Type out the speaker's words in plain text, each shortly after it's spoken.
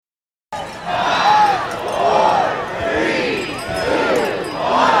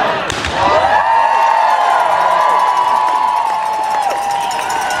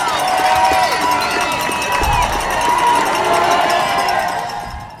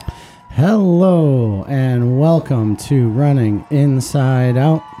Hello and welcome to Running Inside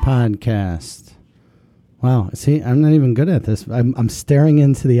Out podcast. Wow, see, I'm not even good at this. I'm staring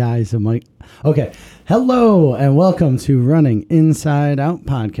into the eyes of Mike. Okay, hello and welcome to Running Inside Out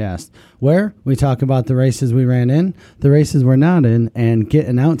podcast, where we talk about the races we ran in, the races we're not in, and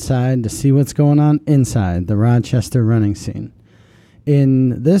getting outside to see what's going on inside the Rochester running scene.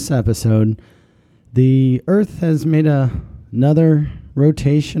 In this episode, the Earth has made another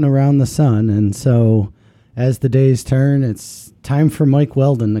rotation around the sun, and so as the days turn, it's time for Mike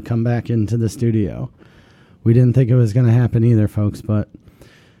Weldon to come back into the studio. We didn't think it was going to happen either, folks, but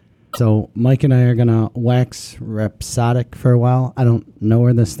so Mike and I are going to wax rhapsodic for a while. I don't know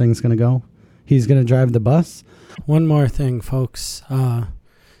where this thing's going to go. He's going to drive the bus. One more thing, folks.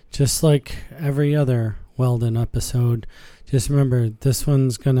 Just like every other Weldon episode, just remember this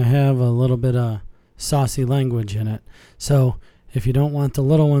one's going to have a little bit of saucy language in it. So if you don't want the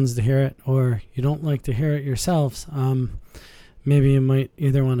little ones to hear it, or you don't like to hear it yourselves, maybe you might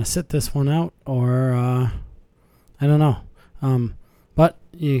either want to sit this one out, or I don't know. But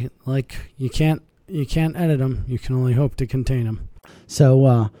you can't edit them. You can only hope to contain them.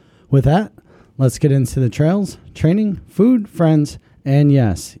 So with that, let's get into the trails, training, food, friends, and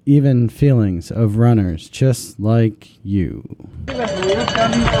yes, even feelings of runners just like you.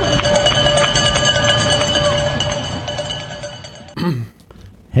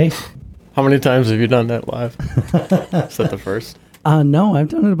 Hey. How many times have you done that live? Is that the first? No, I've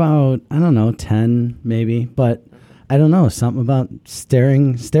done it about, 10 maybe, but I don't know, something about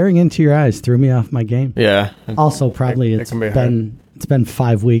staring into your eyes threw me off my game. Yeah. Also, probably it's been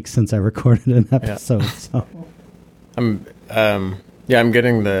 5 weeks since I recorded an episode. Yeah. So I'm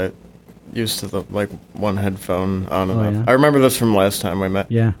getting used to the one headphone on and off. Yeah. I remember this from last time we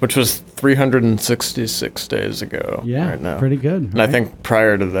met. Yeah. Which was 366 days ago. Yeah. Right now. Pretty good. And right? I think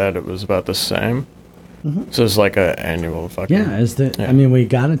prior to that it was about the same. Mm-hmm. So it's like an annual fucking. Yeah. I mean, we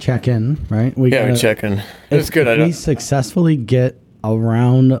gotta check in, right? We check in. It's good. If we successfully get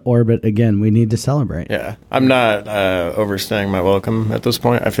around orbit again, we need to celebrate. Yeah, I'm not overstaying my welcome at this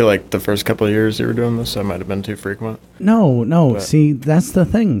point. I feel like the first couple of years you were doing this, I might have been too frequent. No. But. See, that's the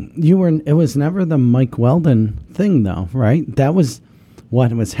thing. It was never the Mike Weldon thing, though, right? That was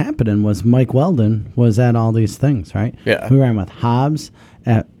what was happening. Was Mike Weldon was at all these things, right? Yeah, we ran with Hobbs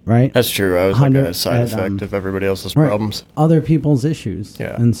right. That's true. I was like a side effect of everybody else's problems, other people's issues.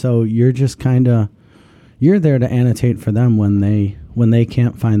 Yeah, and so you're just you're there to annotate for them when they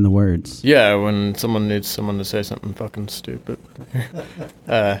can't find the words. Yeah, when someone needs someone to say something fucking stupid.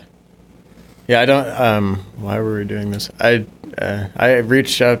 I don't. Why were we doing this? I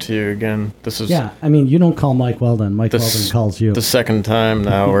reached out to you again. This is. Yeah, I mean, you don't call Mike Weldon. Mike Weldon calls you. The second time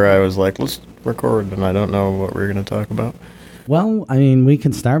now where I was like, let's record, and I don't know what we're going to talk about. Well, I mean, we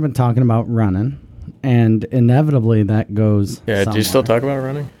can start with talking about running, and inevitably that goes. Yeah. somewhere. Do you still talk about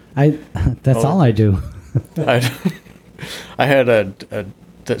running? That's all I do. I had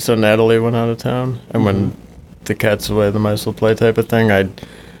so Natalie went out of town, and when the cat's away, the mice will play type of thing. I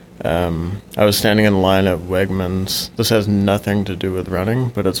was standing in line at Wegmans. This has nothing to do with running,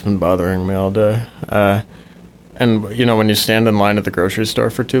 but it's been bothering me all day. And when you stand in line at the grocery store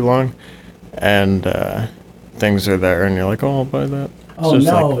for too long, and things are there, and you're like, oh, I'll buy that. Oh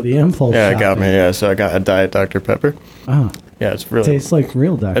no, the impulse. Yeah, shopping. it got me. Yeah, so I got a Diet Dr. Pepper. Oh. Yeah, it's really tastes like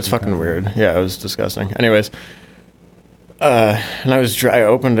real Dr. It's fucking Pepper. weird. Yeah, it was disgusting. Anyways, and I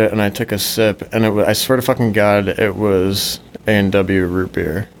opened it and I took a sip, and I swear to fucking God, it was A&W root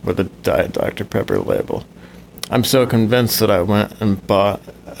beer with a Diet Dr. Pepper label. I'm so convinced that I went and bought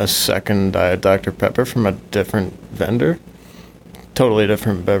a second Diet Dr. Pepper from a different vendor. Totally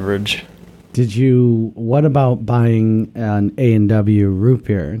different beverage. What about buying an A&W root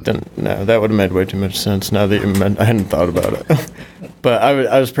beer? No, that would have made way too much sense now that you I hadn't thought about it. But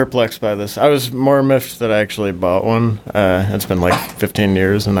I was perplexed by this. I was more miffed that I actually bought one. It's been like 15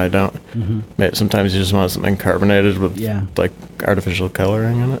 years and I don't. Mm-hmm. Sometimes you just want something carbonated with like artificial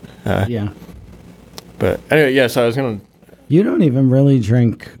coloring in it. Yeah. But anyway, so I was going to... You don't even really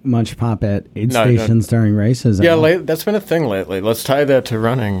drink much pop at aid stations during races. Yeah, that's been a thing lately. Let's tie that to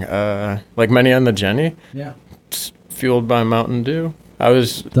running. Like many on the Jenny. Yeah. It's fueled by Mountain Dew.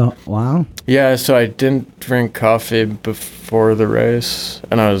 Wow. Yeah, so I didn't drink coffee before the race,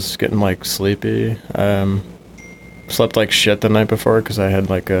 and I was getting like sleepy. Slept like shit the night before because I had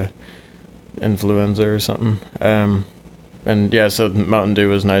like a influenza or something. And yeah, so Mountain Dew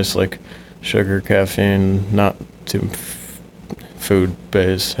was nice, like sugar, caffeine, not too food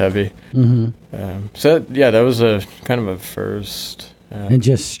base heavy. Mm-hmm. So yeah, that was a kind of a first. And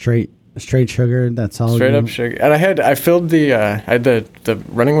just straight straight sugar. That's all. Straight up sugar. And I filled I had the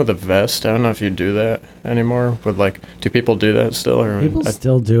running with a vest. I don't know if you do that anymore. With do people do that still? Or People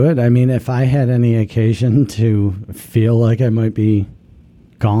still do it. I mean, if I had any occasion to feel like I might be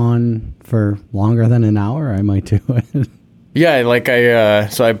gone for longer than an hour, I might do it. Yeah,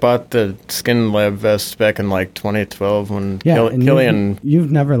 so I bought the Skin Lab vest back in 2012 when Killian.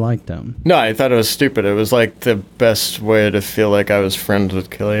 You've never liked them. No, I thought it was stupid. It was the best way to feel like I was friends with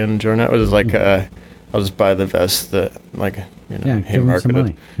Killian Jornet. It was I'll just buy the vest that he give them some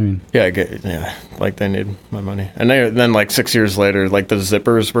money. I mean, they need my money. And then 6 years later, the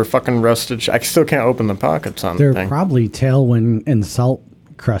zippers were fucking rusted. I still can't open the pockets on the they're thing. probably tailwind and salt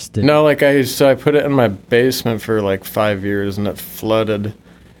crusted. No, I put it in my basement for 5 years and it flooded,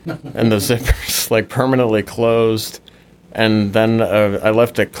 and the zippers permanently closed, and then I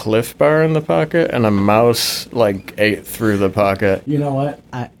left a Cliff Bar in the pocket, and a mouse ate through the pocket. You know what?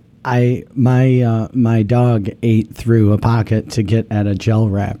 My dog ate through a pocket to get at a gel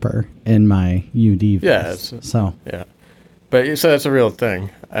wrapper in my UD vest. Yeah, but so that's a real thing,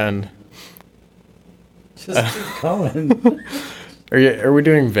 and just keep going. Are we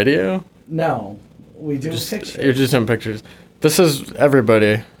doing video? No, we do pictures. You're just doing pictures. This is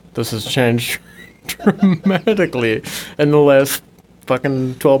everybody. This has changed dramatically in the last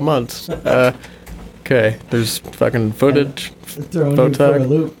fucking 12 months. Okay, there's fucking footage. Throwing you for a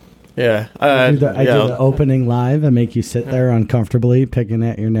loop. Yeah. I do the opening live and make you sit there uncomfortably picking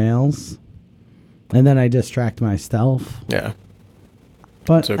at your nails. And then I distract myself. Yeah.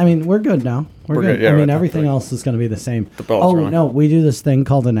 But, I mean, we're good now. We're good. Yeah, I mean, everything else is going to be the same. Rolling. No, we do this thing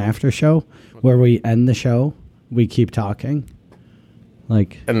called an after show where we end the show. We keep talking.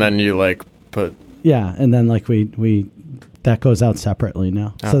 And then you, put... Yeah, and then, we that goes out separately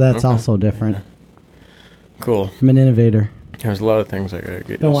now. So that's also different. Cool. I'm an innovator. There's a lot of things I gotta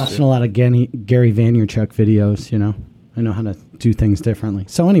get Been watching a lot of Gary Vaynerchuk videos, I know how to do things differently.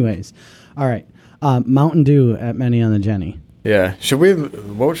 So anyways, all right. Mountain Dew at Many on the Jenny. Yeah.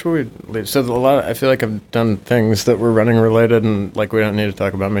 What should we leave? So I feel like I've done things that were running related and we don't need to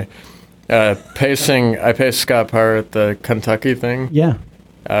talk about me. Pacing, I paced Scott Parr at the Kentucky thing. Yeah.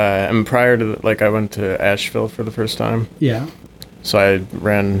 And prior to I went to Asheville for the first time. Yeah. So I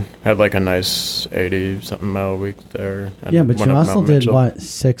had a nice 80-something mile week there. Yeah, but you also did,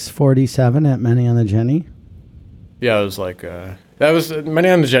 647 at Many on the Jenny? Yeah, it was Many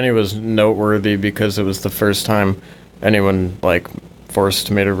on the Jenny was noteworthy because it was the first time anyone, forced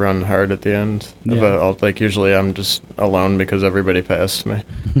me to run hard at the end. Yeah. Usually I'm just alone because everybody passed me.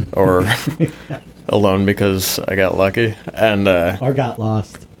 Or alone because I got lucky. And or got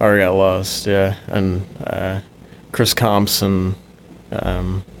lost. Yeah. And Chris Compson...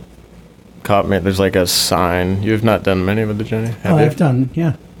 caught me. There's a sign. You've not done many with the Jenny, have you? I've done,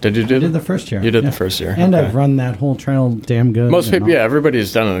 yeah. Did you do? I did the first year. You did the first year, and okay. I've run that whole trail damn good. Most people,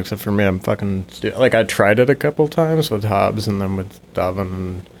 everybody's done it except for me. I'm fucking I tried it a couple times with Hobbs and then with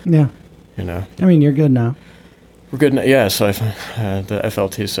Davin, and I mean, you're good now. We're good. Yeah. So the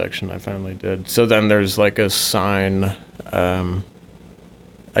FLT section I finally did. So then there's a sign.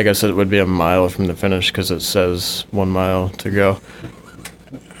 I guess it would be a mile from the finish because it says 1 mile to go.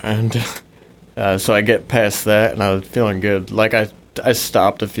 And so I get past that, and I was feeling good. I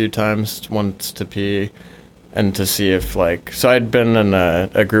stopped a few times, once to pee, and to see if so I'd been in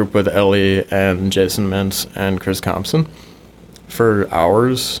a group with Ellie and Jason Mintz and Chris Compson for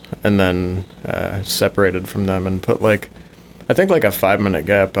hours, and then separated from them and put I think a 5-minute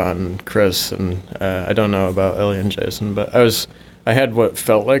gap on Chris, and I don't know about Ellie and Jason, but I had what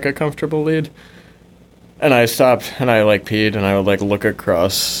felt like a comfortable lead. And I stopped, and I peed, and I would look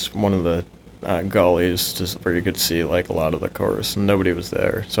across one of the gullies just where you could see a lot of the course, and nobody was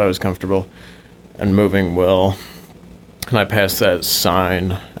there, so I was comfortable and moving well. And I passed that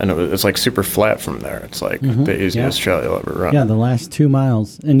sign, and it's super flat from there. It's the easiest trail you'll ever run. Yeah, the last 2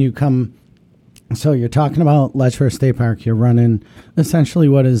 miles, and you come. So you're talking about Letchworth State Park. You're running essentially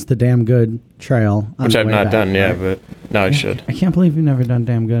what is the Damn Good Trail. Which I've not done, right? But now I should. I can't believe you've never done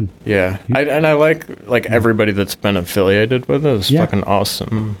Damn Good. Yeah. I like everybody that's been affiliated with it is fucking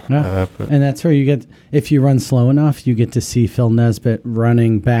awesome. Yeah. And that's where you get, if you run slow enough, you get to see Phil Nesbitt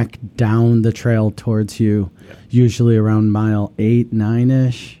running back down the trail towards you, usually around mile 8,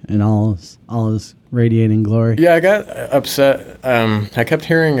 9-ish, and all his radiating glory. Yeah, I got upset. I kept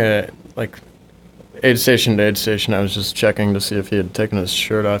hearing it, aid station to aid station, I was just checking to see if he had taken his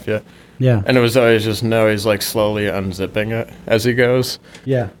shirt off yet. Yeah. And it was always just, no, he's slowly unzipping it as he goes.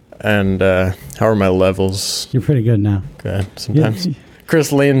 Yeah. And how are my levels? You're pretty good now. Good. Sometimes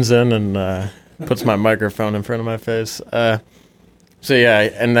Chris leans in and puts my microphone in front of my face. So yeah,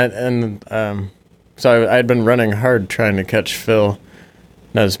 so I had been running hard trying to catch Phil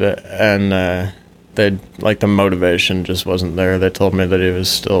Nesbitt, and they like the motivation just wasn't there. They told me that he was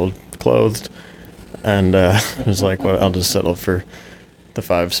still clothed, and I was like, well, I'll just settle for the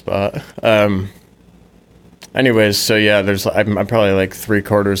 5 spot. Anyways, so yeah, I'm probably like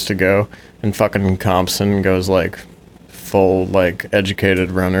 3/4 to go, and fucking Compson goes like full like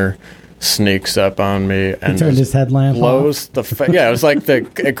educated runner, sneaks up on me and He turned his headlamp blows yeah, it was like the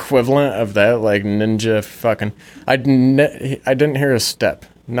equivalent of that, like ninja fucking. I didn't hear a step,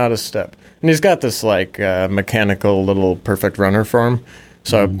 not a step. And he's got this like mechanical little perfect runner form,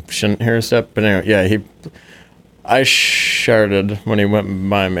 so I shouldn't hear a step. But anyway, yeah, I sharded when he went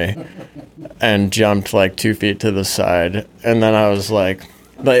by me and jumped like 2 feet to the side, and then I was like,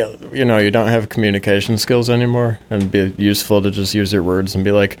 you know, you don't have communication skills anymore, and it'd be useful to just use your words and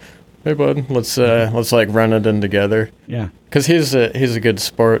be like, hey bud, let's like run it in together. Yeah, because he's a good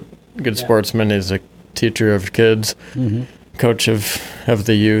sportsman. He's a teacher of kids, coach of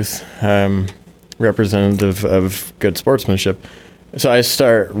the youth, representative of good sportsmanship. So I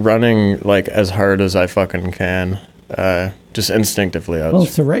start running like as hard as I fucking can, just instinctively.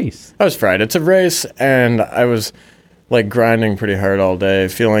 It's a race. I was fried. It's a race, and I was like grinding pretty hard all day,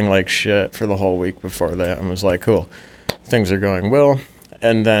 feeling like shit for the whole week before that, and was like, cool, things are going well.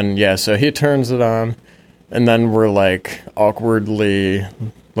 And then, yeah, so he turns it on, and then we're, like, awkwardly,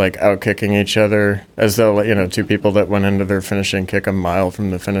 like, out-kicking each other as though, you know, 2 people that went into their finishing kick a mile from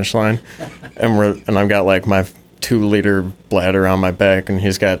the finish line. And I've got, like, my 2-liter bladder on my back, and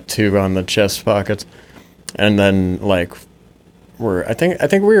he's got 2 on the chest pockets. And then, like, I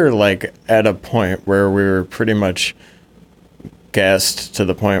think we were, like, at a point where we were pretty much gassed to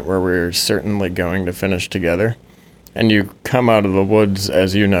the point where we were certainly going to finish together. And you come out of the woods,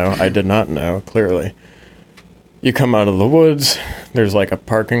 as you know. I did not know, clearly. You come out of the woods, there's like a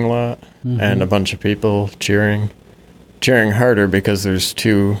parking lot, and a bunch of people cheering harder because there's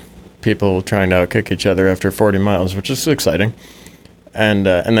 2 people trying to outkick each other after 40 miles, which is exciting. And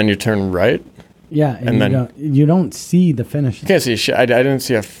then you turn right. Yeah, and then you don't see the finish. You can't see shit. I didn't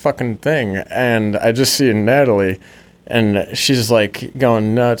see a fucking thing. And I just see Natalie. And she's like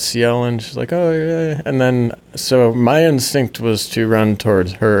going nuts, yelling. She's like, oh, yeah. And then, so my instinct was to run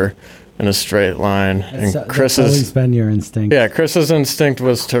towards her in a straight line. That's always been your instinct. Yeah, Chris's instinct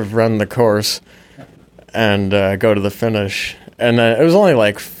was to run the course and go to the finish. And then it was only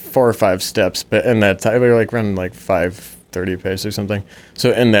like 4 or 5 steps, but in that time, we were like running like 5:30 pace or something.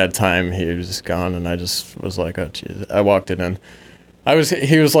 So in that time, he was gone, and I just was like, oh, geez. I walked it in.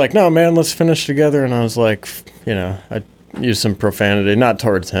 He was like, no, man, let's finish together. And I was like, you know, I used some profanity, not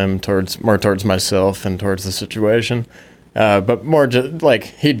towards him, more towards myself and towards the situation. But more just like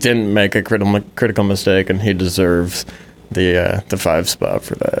he didn't make a critical mistake, and he deserves the 5 spot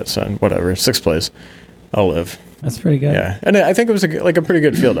for that. So whatever, 6th place, I'll live. That's pretty good. Yeah, and I think it was a pretty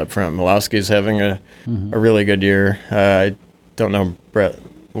good field up front. Milowski's having a really good year. I don't know Brett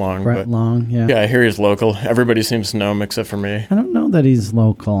Long. Long, yeah. Yeah, I hear he's local. Everybody seems to know him except for me. I don't know that he's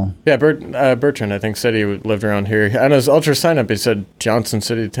local. Yeah, Bertrand, I think, said he lived around here. On his ultra sign-up, he said Johnson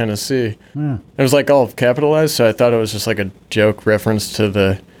City, Tennessee. Yeah. It was like all capitalized, so I thought it was just like a joke reference to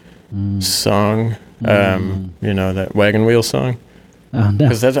the song, you know, that Wagon Wheel song. Oh, no.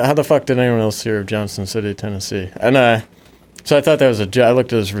 Because how the fuck did anyone else hear of Johnson City, Tennessee? And so I thought that was I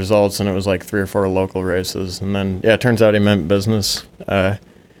looked at his results, and it was like 3 or 4 local races. And then, yeah, it turns out he meant business.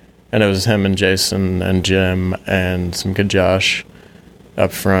 And it was him and Jason and Jim and some kid Josh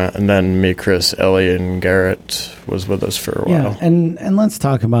up front. And then me, Chris, Ellie, and Garrett was with us for a while. Yeah, and let's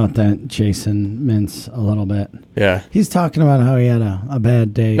talk about that Jason Mintz a little bit. Yeah. He's talking about how he had a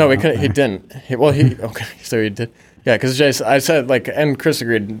bad day. No, he didn't. Okay, so he did. Yeah, because Jason, I said, like, and Chris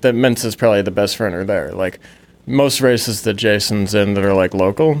agreed that Mintz is probably the best runner there. Like, most races that Jason's in that are, like,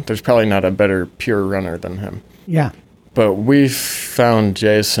 local, there's probably not a better pure runner than him. Yeah. But we found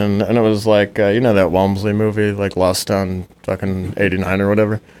Jason, and it was like, you know that Walmsley movie, like Lost on fucking 89 or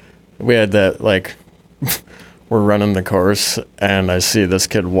whatever? We had that, like, we're running the course, and I see this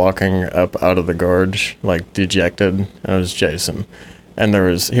kid walking up out of the gorge, like, dejected, and it was Jason. And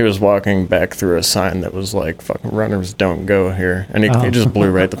he was walking back through a sign that was like, fucking runners don't go here. And he just blew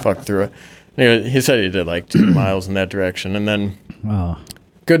right the fuck through it. And he said he did like 2 miles in that direction. And then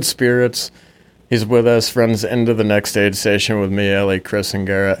good spirits. He's with us, runs into the next aid station with me, Ellie, Chris, and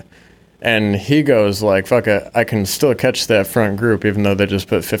Garrett. And he goes like, fuck it, I can still catch that front group even though they just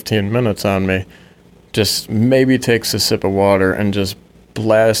put 15 minutes on me. Just maybe takes a sip of water and just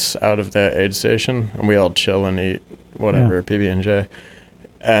blasts out of that aid station. And we all chill and eat whatever, PB&J.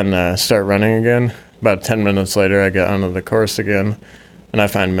 And start running again. about 10 minutes later, I get onto the course again, and I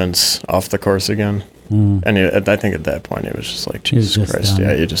find Mintz off the course again. And I think at that point, it was just like, Jesus Christ.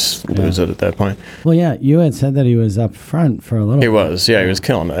 Yeah, you just lose it at that point. Well, yeah, you had said that he was up front for a little bit. He was, yeah, he was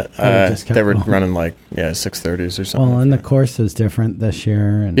killing it. They were running like, 6:30s or something. Well, and the course is different this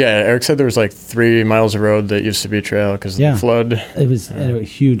year. And yeah, Eric said there was like 3 miles of road that used to be trail because of the flood. It was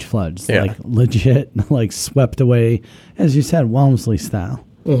huge floods, like legit, like swept away, as you said, Walmsley style.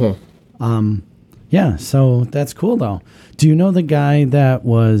 Yeah, so that's cool though. Do you know the guy that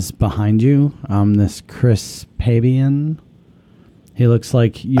was behind you? This Chris Pabian? He looks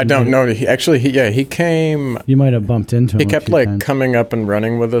like I don't know. He came. You might have bumped into him. He kept like coming up and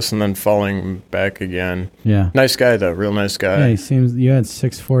running with us, and then falling back again. Yeah, nice guy though, real nice guy. Yeah, he seems. You had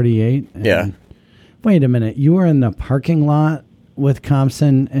 6:48. Yeah. Wait a minute, you were in the parking lot with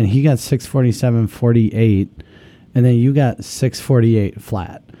Compson, and he got 6:47.48, and then you got 6:48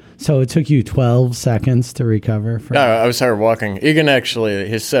 flat. So it took you 12 seconds to recover? No, I was started walking. Egan actually,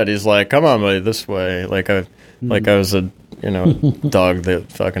 he's like, come on, buddy, this way. Like I was a, dog that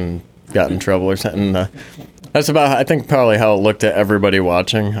fucking got in trouble or something. That's about, I think, probably how it looked to everybody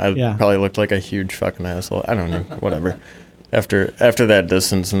watching. I probably looked like a huge fucking asshole. I don't know, whatever. After that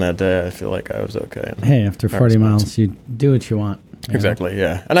distance and that day, I feel like I was okay. Hey, after 40 miles, you do what you want. Exactly,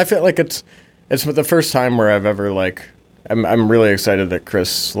 yeah. And I feel like it's the first time where I've ever, like, I'm really excited that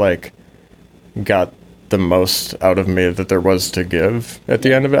Chris like got the most out of me that there was to give at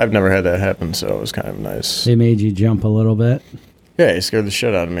the end of it. I've never had that happen, so it was kind of nice. They made you jump a little bit? Yeah, he scared the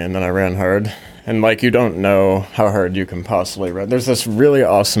shit out of me, and then I ran hard. And like, you don't know how hard you can possibly run. There's this really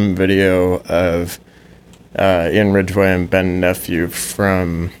awesome video of Ian Ridgway and Ben Nephew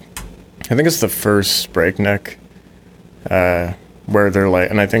from, I think it's the first Breakneck, where they're like,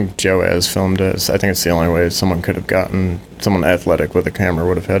 and I think Joe has filmed it. I think it's the only way someone could have gotten, someone athletic with a camera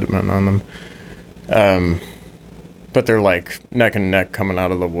would have had it on them. But they're like neck and neck coming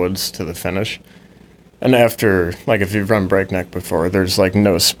out of the woods to the finish. And after, like, if you've run Breakneck before, there's like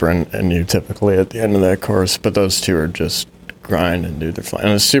no sprint in you typically at the end of that course, but those two are just grind and do their flying.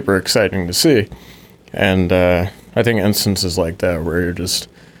 And it's super exciting to see. And I think instances like that where you're just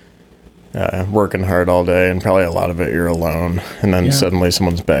working hard all day, and probably a lot of it you're alone, and then suddenly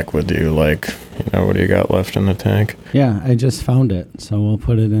someone's back with you, like, what do you got left in the tank? Yeah, I just found it, so we'll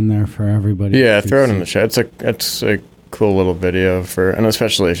put it in there for everybody. Yeah, throw it in the chat. It's a cool little video and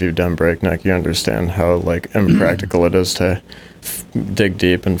especially if you've done Breakneck, you understand how like impractical it is to dig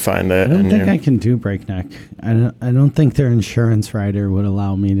deep and find that. I don't think I can do Breakneck. I don't think their insurance rider would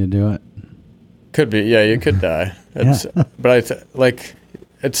allow me to do it. Could be, yeah, you could die. But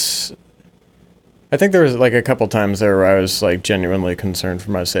I think there was like a couple times there where I was like genuinely concerned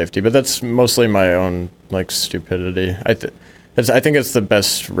for my safety, but that's mostly my own like stupidity. I think it's the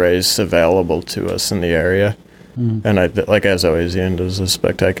best race available to us in the area, and as always, Ian does a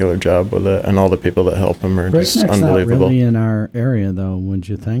spectacular job with it, and all the people that help him are just unbelievable. Not really in our area, though, would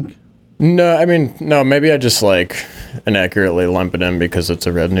you think? No, I mean, no. Maybe I just like inaccurately lump it in because it's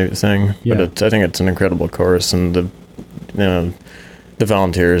a Red Newt thing, but I think it's an incredible course, and the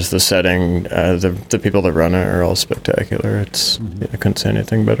volunteers, the setting, the people that run it are all spectacular. I couldn't say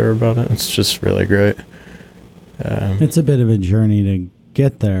anything better about it. It's just really great. It's a bit of a journey to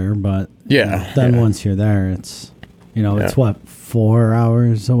get there, but once you're there, it's it's what, 4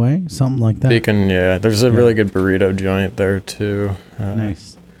 hours away, something like that. Beacon, there's a really good burrito joint there too.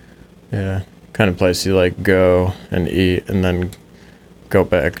 Nice. Yeah, kind of place you like go and eat and then go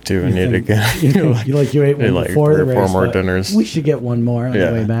back to and eat again. You ate one before the race. 4 more dinners. We should get one more on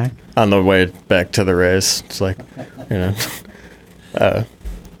the way back. On the way back to the race, it's like,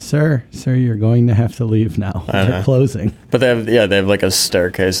 Sir, you're going to have to leave now. They're closing. But they have like a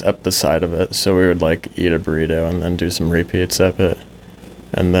staircase up the side of it, so we would like eat a burrito and then do some repeats up it.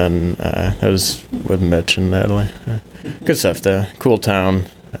 And then I was with Mitch and Natalie. Good stuff there. Cool town.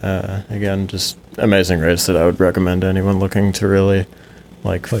 Again, just amazing race that I would recommend to anyone looking to really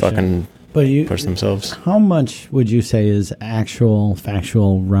push themselves. How much would you say is actual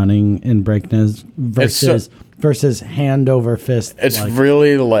factual running in Breakneck versus hand over fist? It's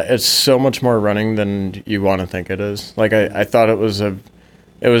really it's so much more running than you want to think it is. Like I thought it was a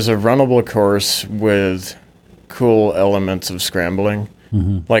runnable course with cool elements of scrambling.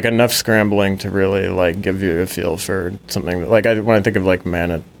 Mm-hmm. Like enough scrambling to really give you a feel for something. When I think of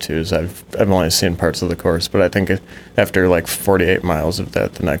Manitous, I've only seen parts of the course, but I think after 48 miles of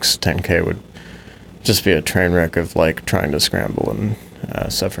that, the next 10K would just be a train wreck of trying to scramble and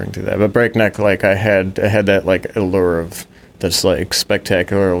suffering through that. But Breakneck, I had that allure of this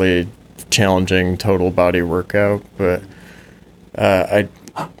spectacularly challenging total body workout, but I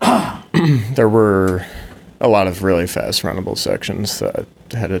there were a lot of really fast runnable sections that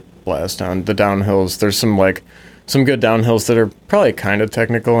had a blast on. The downhills, there's some good downhills that are probably kind of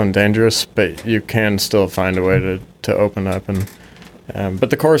technical and dangerous, but you can still find a way to open up. And but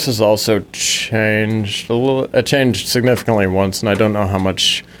the course has also changed a little. It changed significantly once, and I don't know how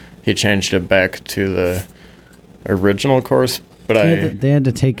much he changed it back to the original course. But they had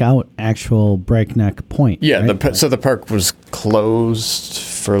to take out actual Breakneck Point. Yeah, right? So the park was closed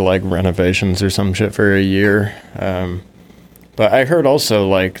for like renovations or some shit for a year. But I heard also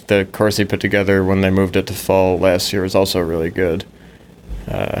like the course he put together when they moved it to fall last year was also really good.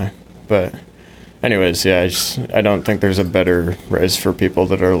 But anyways, yeah, I don't think there's a better race for people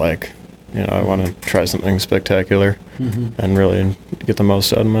that are like, I want to try something spectacular and really get the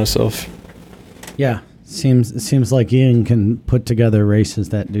most out of myself. Yeah. Seems like Ian can put together races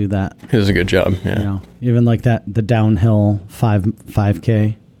that do that. He does a good job, yeah. Even like the downhill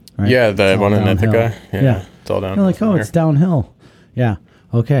 5K, right? Yeah, the one in Ithaca. Yeah, it's all downhill. You're like, it's downhill. Yeah,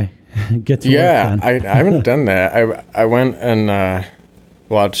 okay. Get to work then. I haven't done that. I went and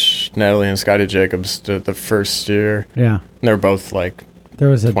watched Natalie and Scotty Jacobs do it the first year. Yeah. And they were both like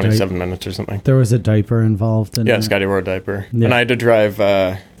 27 minutes or something. There was a diaper involved in it. Scotty wore a diaper. Yeah. And I had to drive...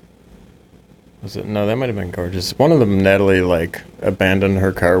 No, that might have been Gorgeous. One of them, Natalie, like, abandoned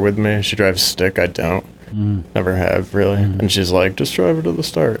her car with me. She drives stick. I don't. Never have, really. And she's like, just drive her to the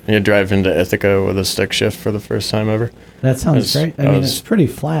start. And you drive into Ithaca with a stick shift for the first time ever. That sounds great. I mean, it's pretty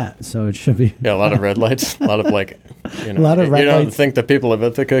flat, so it should be... Yeah, a lot of red lights. A lot of, like, a lot of red lights. You lights. don't think the people of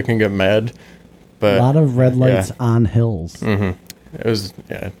Ithaca can get mad, but... A lot of red lights on hills. Mm-hmm. It was,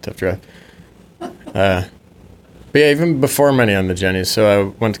 tough drive. But yeah, even before many on the Jenny, so I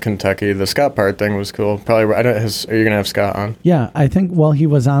went to Kentucky. The Scott Part thing was cool. Probably, are you going to have Scott on? Yeah, I think, he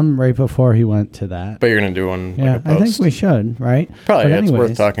was on right before he went to that. But you're going to do one Yeah, like a post? I think we should, right? Probably, it's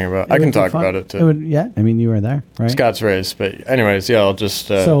worth talking about. I can talk about it, too. I mean, you were there, right? Scott's race, but anyways, I'll just...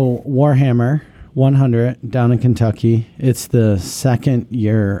 So, Warhammer 100 down in Kentucky. It's the second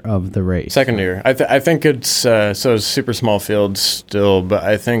year of the race. Second year. I think it's... so it's super small field still, but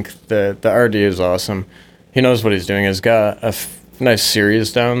I think the RD is awesome. He knows what he's doing. He's got a nice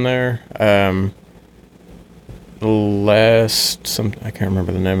series down there. I can't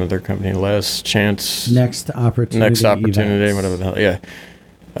remember the name of their company. Last Chance. Next Opportunity, events. Whatever the hell. Yeah.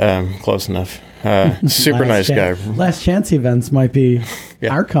 Close enough. Super nice guy. Last Chance Events might be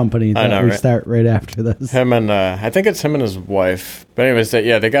our company that we start right after this. Him and I think it's him and his wife. But anyways,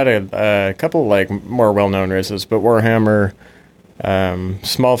 they got a couple like more well-known races. But Warhammer,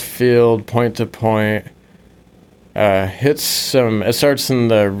 small field, point to point. It starts in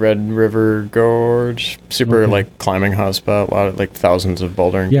the Red River Gorge, super like climbing hotspot, a lot of like thousands of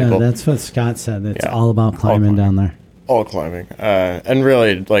bouldering people. Yeah, that's what Scott said. It's all about climbing down there. All climbing, and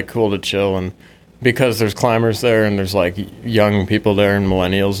really like cool to chill, and because there's climbers there and there's like young people there and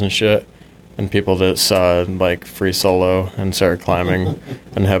millennials and shit, and people that saw like free solo and started climbing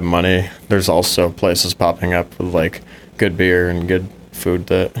and have money. There's also places popping up with like good beer and good food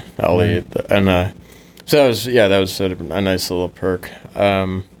that I'll eat, and so that was sort of a nice little perk.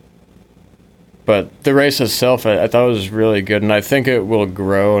 But the race itself, I thought was really good, and I think it will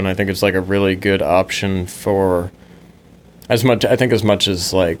grow, and I think it's like a really good option for as much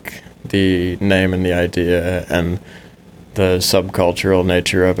as like the name and the idea and the subcultural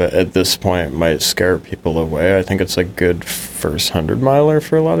nature of it at this point might scare people away. I think it's a good first 100-miler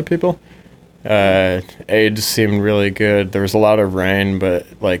for a lot of people. Aids seemed really good. There was a lot of rain, but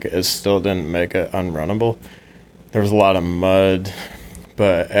like it still didn't make it unrunnable. There was a lot of mud,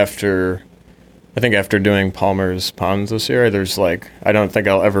 but after doing Palmer's Ponds this year, there's like I don't think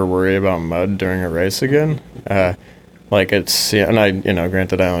I'll ever worry about mud during a race again. Like it's and I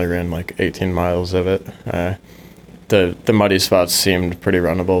granted I only ran like 18 miles of it. The muddy spots seemed pretty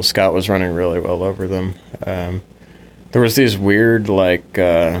runnable. Scott was running really well over them. There was these weird like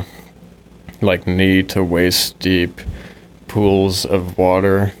knee to waist deep pools of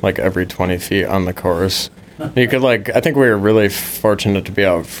water like every 20 feet on the course. You could I think we were really fortunate to be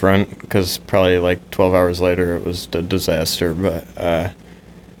out front because probably like 12 hours later it was a disaster, but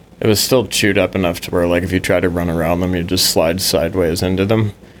it was still chewed up enough to where like if you try to run around them you just slide sideways into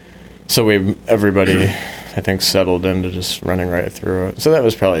them. So everybody I think settled into just running right through it. So that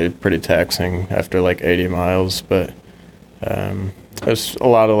was probably pretty taxing after like 80 miles, but there's a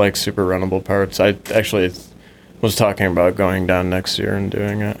lot of like super runnable parts. I actually was talking about going down next year and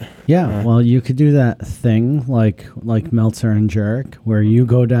doing it. Yeah, well, you could do that thing like Meltzer and Jurek, where you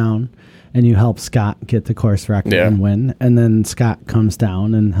go down and you help Scott get the course record and win, and then Scott comes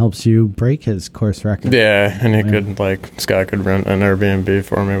down and helps you break his course record. Yeah, and he could, like, Scott could rent an Airbnb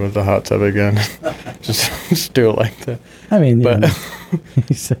for me with the hot tub again. just do it like that. I mean, but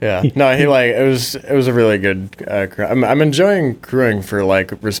yeah, no, he like it was a really good crew. I'm enjoying crewing for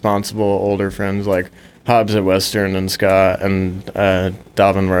like responsible older friends like Hobbs at Western and Scott and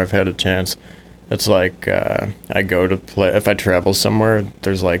Davin, where I've had a chance. It's like I go to play if I travel somewhere.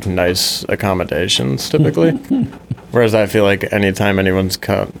 There's like nice accommodations typically, whereas I feel like anytime anyone's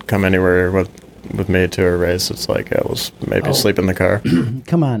come anywhere with me to a race, it's like we'll maybe sleep in the car.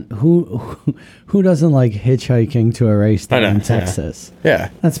 Come on, who doesn't like hitchhiking to a race down in Texas? Yeah,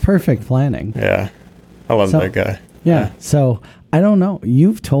 that's perfect planning. Yeah, I love that guy. Yeah, so I don't know.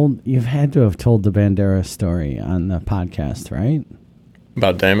 You've had to have told the Bandera story on the podcast, right?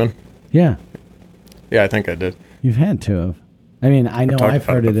 About Damon? Yeah. Yeah, I think I did. You've had to have. I mean, I know I've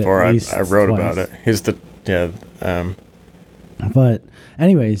heard it before. At least I wrote twice. about it. He's the But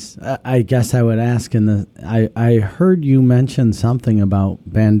anyways, I guess I would ask I heard you mention something about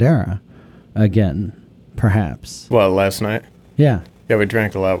Bandera again, perhaps. Well, last night. Yeah. Yeah, we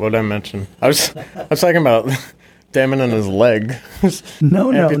drank a lot. What did I mention? I was talking about Damon and his leg.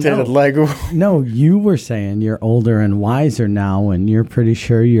 Amputated leg. No, you were saying you're older and wiser now, and you're pretty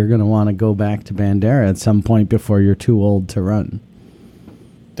sure you're going to want to go back to Bandera at some point before you're too old to run.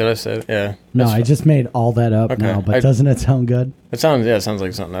 Did I say that? Yeah. No, I just made all that up now, but doesn't it sound good? It sounds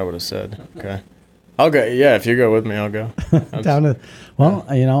like something I would have said. Okay. I'll go. Yeah, if you go with me, I'll go.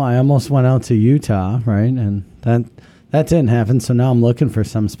 I almost went out to Utah, right? And that didn't happen, so now I'm looking for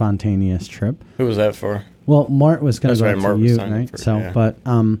some spontaneous trip. Who was that for? Well, Mart was going to go to Ute, right? But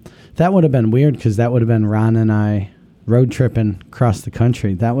that would have been weird because that would have been Ron and I road tripping across the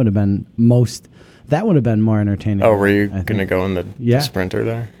country. That would have been more entertaining. Oh, were you going to go in the Sprinter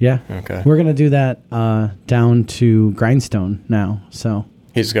there? Yeah. Okay. We're going to do that down to Grindstone now. So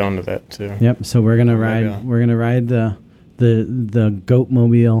he's going to that too. Yep. So we're going to ride. We're going to ride the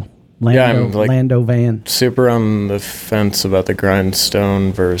Goatmobile. Lando van. Super on the fence about the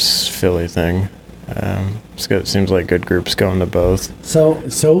Grindstone versus Philly thing. It seems like good groups going to both.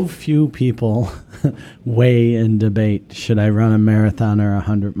 So few people weigh and debate, should I run a marathon or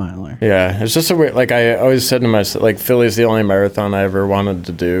 100-miler? Yeah, it's just a weird, like I always said to myself, like Philly's the only marathon I ever wanted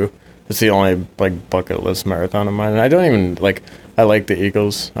to do. It's the only like bucket list marathon of mine. And I don't even I like the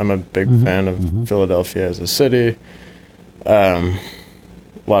Eagles. I'm a big fan of Philadelphia as a city. A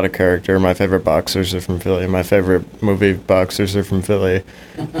lot of character. My favorite boxers are from Philly. My favorite movie boxers are from Philly.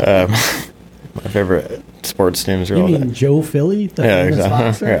 My favorite sports teams are all. You mean Joe Philly, the famous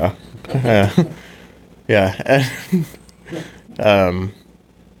boxer? Yeah.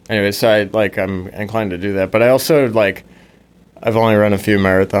 Anyway, so I'm inclined to do that, but I also I've only run a few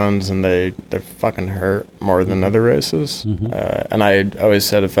marathons, and they fucking hurt more than other races. And I always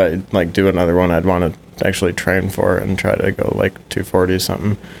said if I do another one, I'd want to actually train for it and try to go 240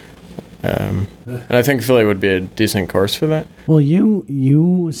 something. And I think Philly would be a decent course for that. Well,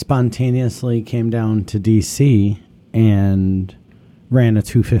 you spontaneously came down to DC and ran a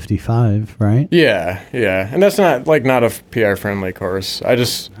 255, right? Yeah, and that's not a PR friendly course. I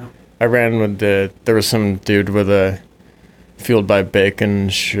ran with there was some dude with a Fueled by Bacon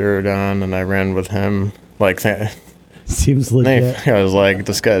shirt on, and I ran with him Seems legit. I was like,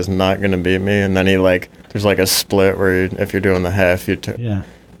 this guy's not gonna beat me, and then he there's a split where if you're doing the half,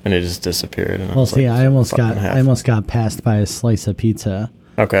 and he just disappeared. And I almost got passed by a slice of pizza.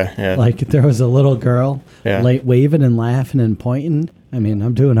 Okay, yeah. There was a little girl waving and laughing and pointing. I mean,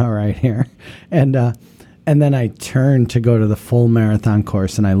 I'm doing all right here. And then I turned to go to the full marathon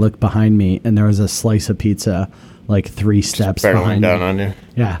course, and I looked behind me, and there was a slice of pizza 3 steps behind down me. on you.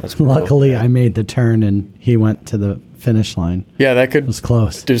 Yeah. That's cool. Luckily, I made the turn, and he went to the finish line. Yeah, that could it was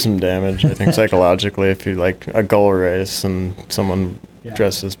close. Do some damage, I think, psychologically, if you a goal race and someone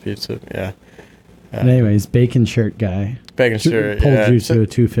dresses pizza. Yeah. Anyways, bacon shirt guy. Bacon shirt pulled you to a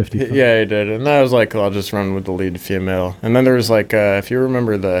 250. Yeah, he did, and I was I'll just run with the lead female. And then there was if you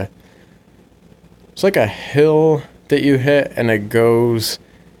remember it's a hill that you hit, and it goes.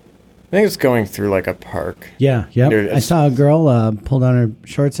 I think it's going through a park. Yeah, I saw a girl pull down her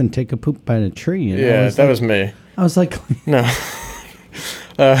shorts and take a poop by the tree. Yeah, that was me. I was no.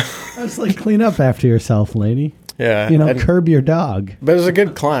 I was clean up after yourself, lady. Yeah. Curb your dog. But it was a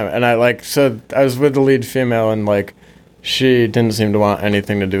good climb. And I was with the lead female, and she didn't seem to want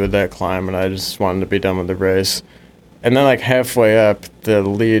anything to do with that climb, and I just wanted to be done with the race. And then halfway up, the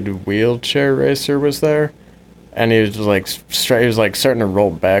lead wheelchair racer was there. and he was like he was like starting to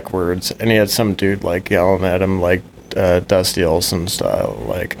roll backwards, and he had some dude like yelling at him like Dusty Olsen style,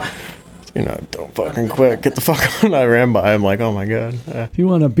 like, you know, don't fucking quit, get the fuck on. I ran by him like, oh my god. You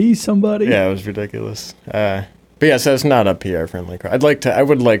want to be somebody? Yeah, it was ridiculous. But yeah, so it's not a PR friendly car. I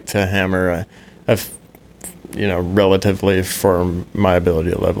would like to hammer you know, relatively for my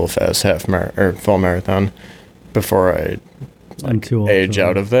ability level fast or full marathon before I age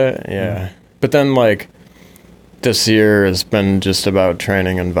out of that. Yeah. But then like this year has been just about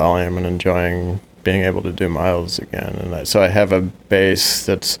training and volume and enjoying being able to do miles again. And so I have a base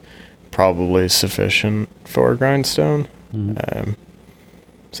that's probably sufficient for Grindstone.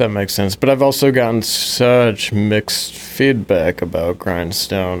 So that makes sense. But I've also gotten such mixed feedback about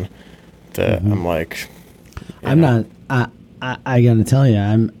Grindstone that I'm like, I gotta tell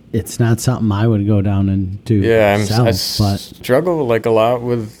you, it's not something I would go down and do. Yeah, I but struggle like a lot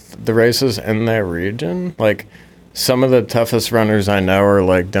with the races in that region. Like some of the toughest runners I know are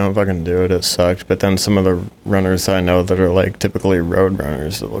like, don't fucking do it, it sucks. But then some of the runners I know that are like typically road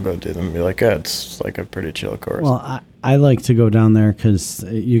runners that will go do them and be like, yeah, it's like a pretty chill course. Well, I like to go down there because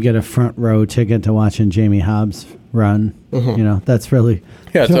you get a front row ticket to watching Jamie Hobbs run. You know, that's really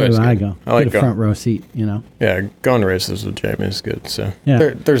that's where always I good. go. I like get a front row seat, you know. Yeah, going to races with Jamie is good. So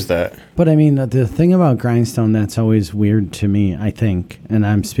yeah. There's that. But I mean, the thing about Grindstone that's always weird to me, I think, and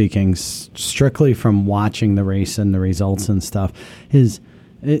I'm speaking strictly from watching the race and the results and stuff, is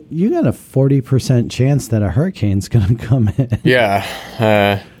you got a 40% chance that a hurricane's going to come in.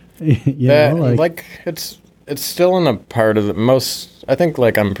 Yeah. You know, like it's still in a part of the most. I think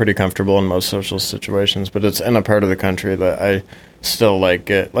like I'm pretty comfortable in most social situations, but it's in a part of the country that I still like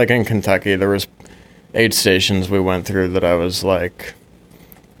it. Like in Kentucky, there was 8 stations we went through that I was like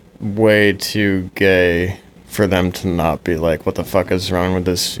way too gay for them to not be like, what the fuck is wrong with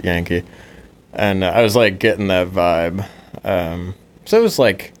this Yankee? And I was like getting that vibe. So it was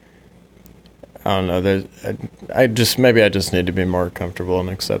like, I don't know. I just need to be more comfortable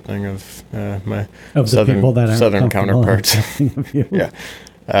and accepting of my southern counterparts. Yeah,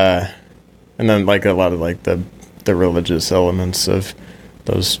 and then like a lot of like the religious elements of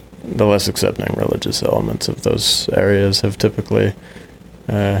the less accepting religious elements of those areas have typically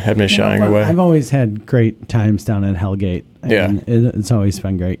had me shying away. I've always had great times down at Hellgate. And it's always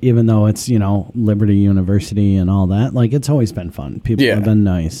been great, even though it's, you know, Liberty University and all that. Like, it's always been fun. People have been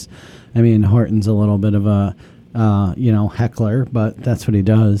nice. I mean, Horton's a little bit of a, you know, heckler, but that's what he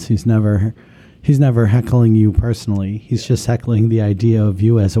does. He's never heckling you personally. He's just heckling the idea of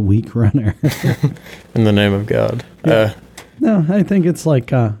you as a weak runner. In the name of God. Yeah. No, I think it's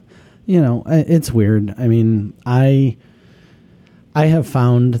like, you know, it's weird. I mean, I have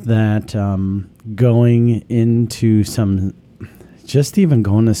found that going into even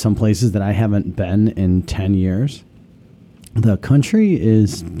going to some places that I haven't been in 10 years, the country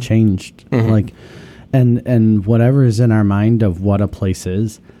is changed. Like, and whatever is in our mind of what a place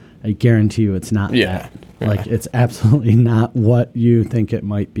is, I guarantee you it's not that. Like, it's absolutely not what you think it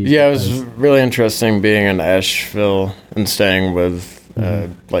might be. Yeah, it was really interesting being in Asheville and staying with,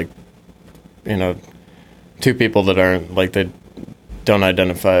 like, you know, two people that aren't, like, they don't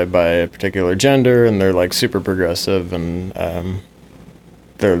identify by a particular gender, and they're, like, super progressive, and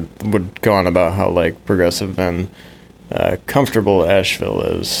they would go on about how, like, progressive and comfortable Asheville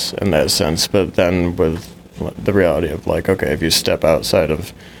is in that sense, but then with the reality of, like, okay, if you step outside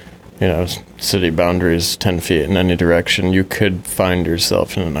of, you know, city boundaries 10 feet in any direction, you could find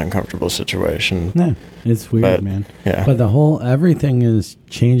yourself in an uncomfortable situation. Yeah, it's weird, man. Yeah. But everything is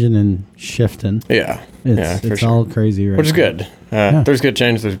changing and shifting. Yeah. It's all crazy right now. Which is good. There's good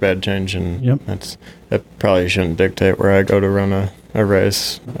change, there's bad change, and that probably shouldn't dictate where I go to run a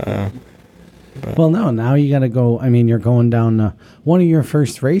race. Well, no, now you got to go. I mean, you're going down one of your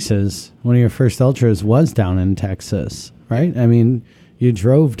first races, one of your first ultras was down in Texas, right? I mean, you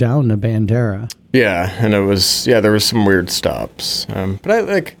drove down to Bandera. Yeah, and it was, there was some weird stops. But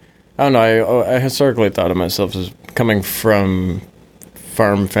I don't know, I historically thought of myself as coming from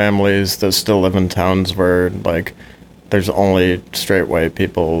farm families that still live in towns where, like, there's only straight white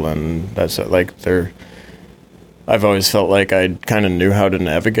people, and that's it. Like, I've always felt like I kind of knew how to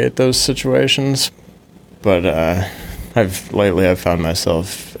navigate those situations, but I've found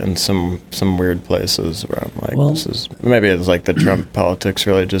myself in some weird places where I'm like, maybe it's like the Trump politics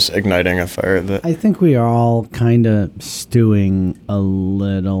really just igniting a fire that I think we are all kind of stewing a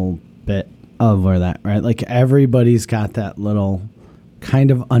little bit over that, right? Like, everybody's got that little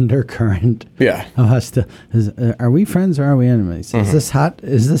kind of undercurrent of us are we friends or are we enemies? Is this hot?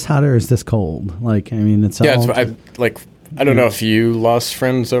 Is this hot or is this cold? Like, I mean, it's all I don't know if you lost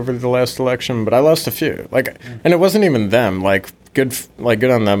friends over the last election, but I lost a few. Like, and it wasn't even them. Like, good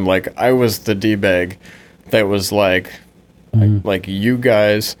on them. Like, I was the D-bag that was like you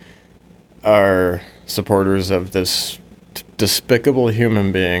guys are supporters of this despicable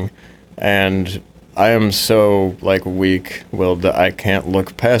human being, and I am so like weak-willed that I can't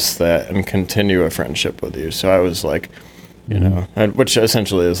look past that and continue a friendship with you. So I was like, you know, which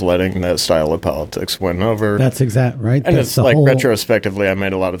essentially is letting that style of politics win over. That's exact, right? And That's it's like retrospectively, I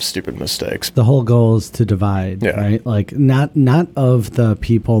made a lot of stupid mistakes. The whole goal is to divide, Yeah. right? Like not of the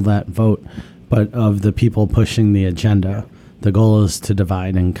people that vote, but of the people pushing the agenda. The goal is to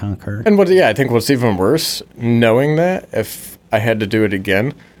divide and conquer. And I think what's even worse, knowing that if I had to do it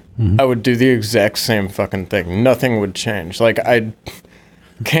again, I would do the exact same fucking thing. Nothing would change. Like, I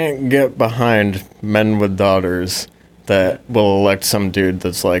can't get behind men with daughters that will elect some dude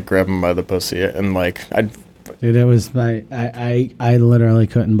that's like grab him by the pussy and like Dude, it was I literally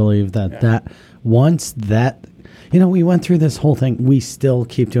couldn't believe that once that, you know, we went through this whole thing, we still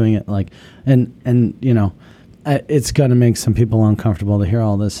keep doing it, like, and you know, it's going to make some people uncomfortable to hear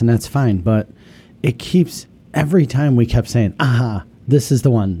all this, and that's fine, but it keeps, every time we kept saying, aha, this is the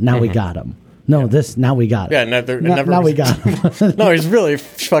one, now we got him. No, now we got it. Yeah, now we got him. No, he's really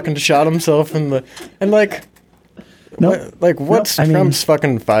fucking shot himself in the, and like, No, what's Trump's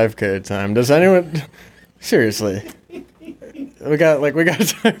fucking 5K time? Does anyone, seriously? We got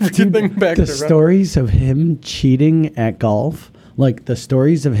everything back to the stories of him cheating at golf. Like, the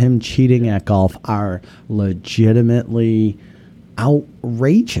stories of him cheating at golf are legitimately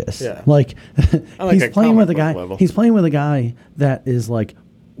outrageous. Yeah. Like, he's playing with a guy. Level. He's playing with a guy that is like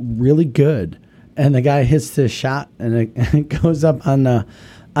really good, and the guy hits this shot, and it goes up on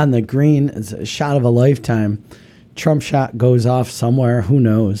the green. It's a shot of a lifetime. Trump shot goes off somewhere. Who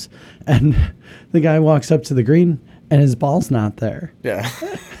knows? And the guy walks up to the green, and his ball's not there. Yeah.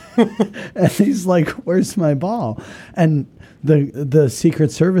 And he's like, "Where's my ball?" And the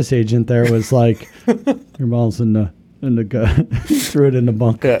Secret Service agent there was like, "Your ball's in the gut." He threw it in the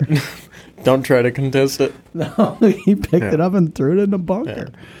bunker. Yeah. Don't try to contest it. No, he picked it up and threw it in the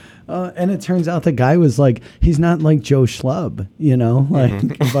bunker. Yeah. And it turns out the guy was like, he's not like Joe Schlub, you know,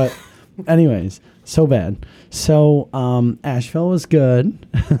 like. But, anyways, so bad. So Asheville was good.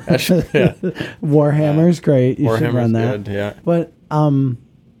 Yeah. Warhammer's great. You should Warhammer's run that. good, yeah. But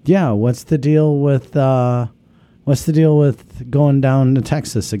yeah, what's the deal with going down to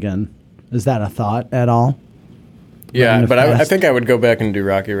Texas again? Is that a thought at all? Yeah, but I think I would go back and do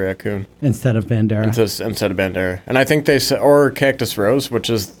Rocky Raccoon instead of Bandera. Instead of Bandera. And I think they said, or Cactus Rose, which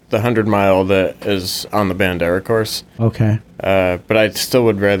is the 100-mile that is on the Bandera course. Okay. But I still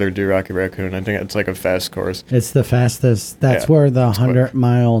would rather do Rocky Raccoon. I think it's like a fast course. It's the fastest. That's where the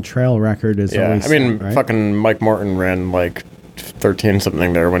 100-mile trail record is. Yeah, always I mean, set, right? fucking Mike Morton ran like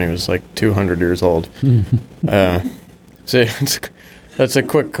 13-something there when he was like 200 years old. So that's a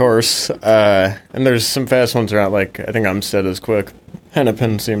quick course. And there's some fast ones around, like I think Umstead is quick.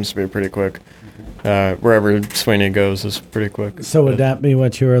 Hennepin seems to be pretty quick. Wherever Sweeney goes is pretty quick. So would that be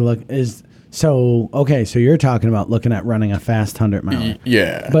what you were looking is? So okay, so you're talking about looking at running a fast 100-mile.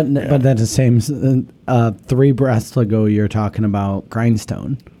 Yeah. But that's the same. 3 breaths ago, you're talking about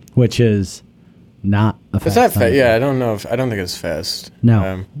Grindstone, which is not a fast. Is that fast? 100. Yeah, I don't think it's fast.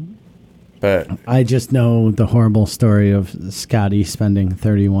 No. But I just know the horrible story of Scotty spending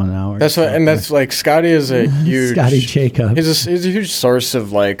 31 hours. that's what, and that's like Scotty is a huge Scotty Jacobs. He's a huge source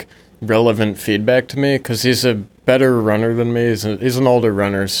of like relevant feedback to me because he's a better runner than me. He's an older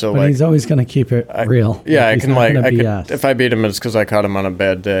runner, so but like he's always going to keep it real. Yeah, Like, I he's can not like gonna I BS. could, if I beat him, it's because I caught him on a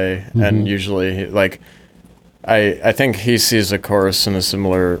bad day, and usually like I think he sees a course in a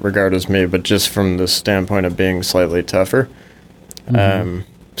similar regard as me, but just from the standpoint of being slightly tougher.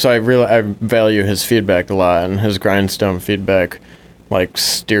 So I value his feedback a lot, and his grindstone feedback like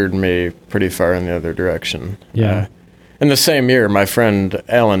steered me pretty far in the other direction. Yeah. In the same year, my friend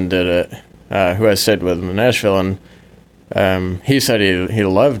Alan did it, who I stayed with in Nashville, and he said he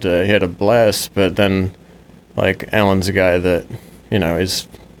loved it. He had a blast, but then like Alan's a guy that, you know,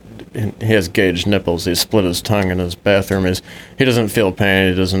 he has gauged nipples. He split his tongue in his bathroom. He doesn't feel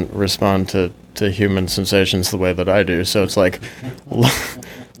pain. He doesn't respond to human sensations the way that I do. So it's like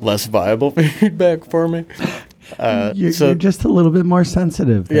less viable feedback for me. You're just a little bit more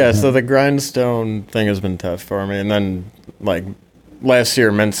sensitive. than Yeah, him. so the grindstone thing has been tough for me. And then, like, last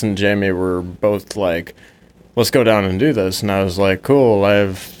year, Mince and Jamie were both like, let's go down and do this. And I was like, cool,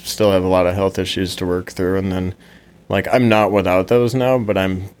 still have a lot of health issues to work through. And then, like, I'm not without those now, but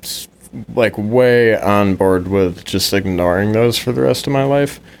I'm, like, way on board with just ignoring those for the rest of my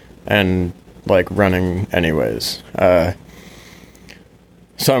life. And like running anyways.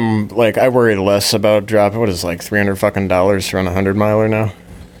 So I'm like, I worry less about dropping. What is like $300 fucking to run a 100-miler now?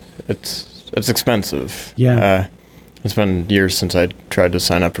 It's expensive. Yeah. It's been years since I tried to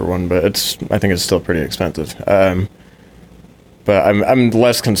sign up for one, but I think it's still pretty expensive. But I'm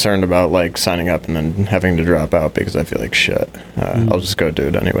less concerned about like signing up and then having to drop out because I feel like shit. I'll just go do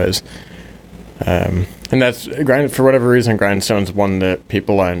it anyways. And that's for whatever reason, Grindstone's one that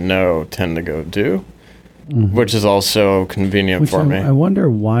people I know tend to go do, which is also convenient for me. I wonder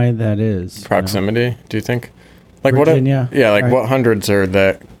why that is. Proximity, do you think? Like Virginia, what hundreds are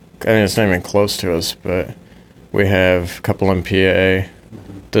that? I mean, it's not even close to us, but we have a couple in PA.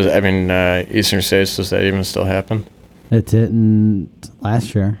 Eastern States, does that even still happen? It didn't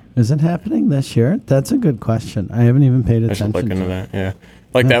last year. Is it happening this year? That's a good question. I haven't even paid attention. I should look into that. Yeah,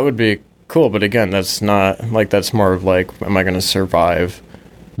 that would be cool. But again, that's not like that's more of like, am I going to survive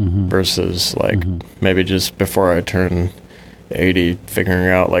versus like maybe just before I turn 80, figuring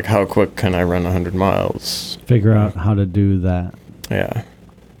out like how quick can I run 100 miles? Figure out how to do that. Yeah.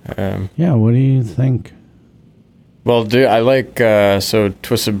 What do you think? Well, I like so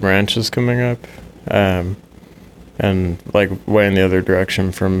Twisted Branch is coming up. And like way in the other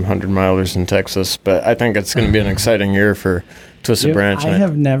direction from 100-milers in Texas. But I think it's going to be an exciting year for Twisted Branch. I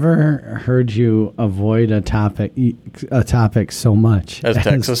have never heard you avoid a topic so much as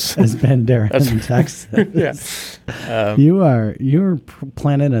Texas, as Bandera in Texas. Yeah, you're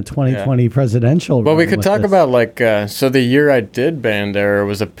planning a 2020 presidential. Well, we could talk about like so the year I did Bandera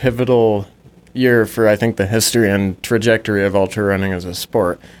was a pivotal year for I think the history and trajectory of ultra running as a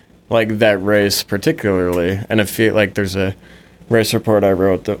sport. Like that race particularly, and I feel like there's a race report I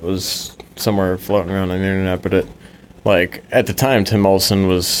wrote that was somewhere floating around on the internet, but it, like, at the time, Tim Olson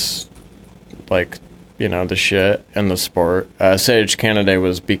was, like, the shit in the sport. Sage Canaday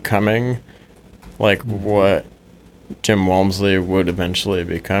was becoming, like, what Jim Walmsley would eventually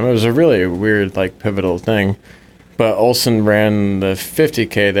become. It was a really weird, like, pivotal thing. But Olson ran the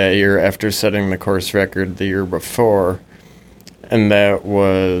 50K that year after setting the course record the year before. And that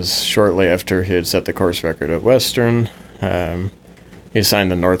was shortly after he had set the course record at Western. He signed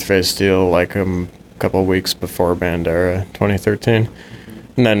the North Face deal like a couple weeks before Bandera 2013.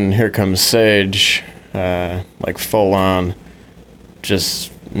 And then here comes Sage, like full on,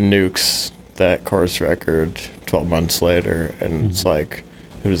 just nukes that course record 12 months later. And it's like,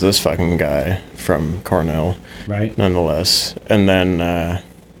 who's this fucking guy from Cornell? Right. Nonetheless. And then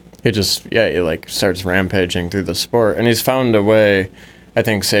he like starts rampaging through the sport, and he's found a way. I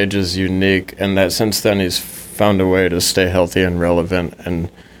think Sage is unique, and that since then he's found a way to stay healthy and relevant.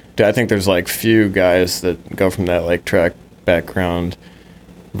 And I think there's like few guys that go from that like track background,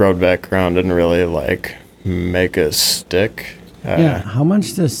 road background, and really like make it stick. How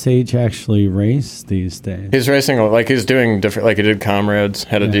much does Sage actually race these days? He's racing like he's doing different. Like he did Comrades,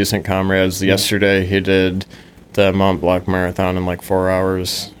 had a decent Comrades. Yesterday he did the Mont Blanc Marathon in like 4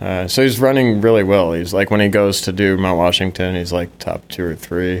 hours. So he's running really well. He's like, when he goes to do Mount Washington, he's like top 2 or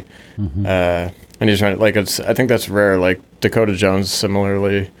 3. And he's running, like, I think that's rare. Like Dakota Jones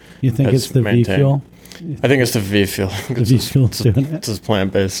similarly. You think it's the V-Fuel? I think it's the V-Fuel. The V-Fuel's doing it. It's his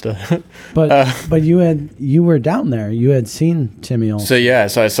plant-based stuff. But you were down there. You had seen Timmy Olson.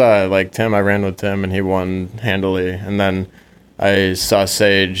 So I saw like Tim. I ran with Tim, and he won handily. And then I saw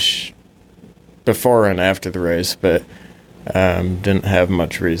Sage before and after the race, but didn't have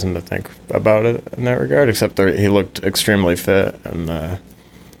much reason to think about it in that regard, except that he looked extremely fit. And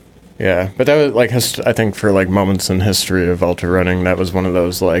but that was like I think for like moments in history of ultra running, that was one of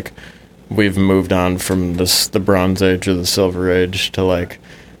those like we've moved on from the Bronze Age or the Silver Age to like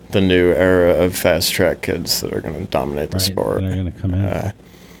the new era of fast track kids that are going to dominate the sport. They're going to come in.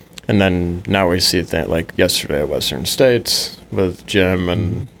 And then now we see that like yesterday at Western States with Jim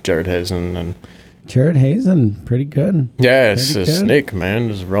and Jared Hazen and Jared Hazen, pretty good. Yeah, it's a snake, man,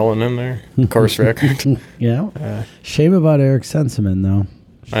 just rolling in there. Course record. Yeah. Shame about Eric Senseman, though.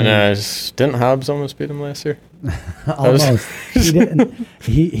 I know. Didn't Hobbs almost beat him last year? Almost. He didn't.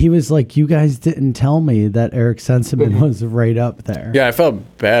 He was like, you guys didn't tell me that Eric Senseman was right up there. Yeah, I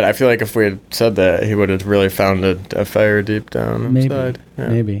felt bad. I feel like if we had said that, he would have really found a fire deep down inside.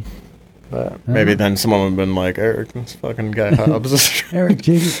 Maybe. But maybe then someone would have been like, Eric, this fucking guy Hobbs. Eric,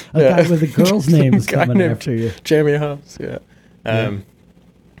 a guy with a girl's name is coming after you. Jamie Hobbs, yeah.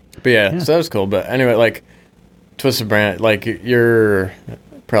 But yeah, so that was cool. But anyway, like, Twisted Branch, like, you're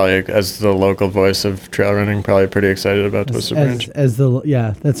probably, as the local voice of trail running, probably pretty excited about Twisted Branch.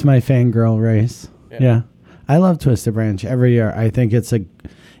 That's my fangirl race. Yeah. I love Twisted Branch every year. I think it's a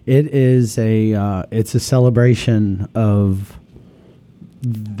celebration of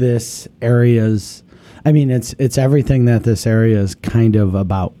this area's. I mean, it's everything that this area is kind of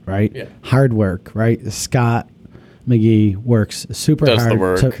about, right? Yeah. Hard work, right? Scott McGee works super Does the hard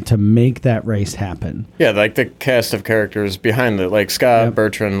work. to make that race happen. Yeah, like the cast of characters behind it, like Scott, Yep.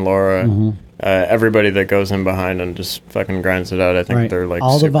 Bertrand, Laura, everybody that goes in behind and just fucking grinds it out. I think Right. they're like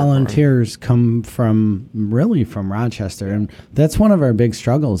all the super important. volunteers come from Rochester, and that's one of our big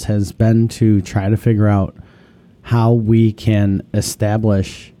struggles has been to try to figure out how we can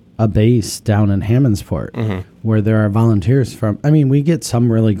establish a base down in Hammondsport where there are volunteers from. I mean, we get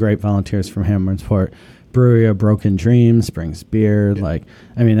some really great volunteers from Hammondsport. Brewery of Broken Dreams, Springs Beer, like,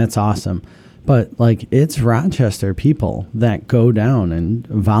 I mean, that's awesome. But, like, it's Rochester people that go down and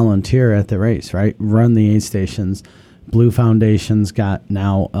volunteer at the race, right? Run the aid stations. Blue Foundation's got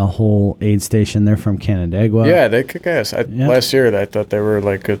now a whole aid station. They're from Canandaigua. Yeah, they kick ass. Yeah. Last year, I thought they were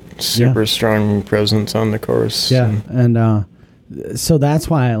like a super strong presence on the course. Yeah, and so that's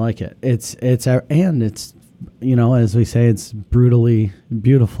why I like it. It's you know, as we say, it's brutally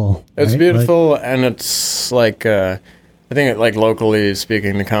beautiful. It's right? beautiful, and it's like I think like locally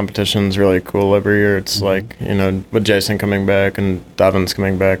speaking, the competition's really cool every year. It's like, you know, with Jason coming back and Dovin's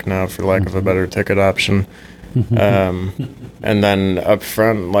coming back now, for lack of a better ticket option. And then up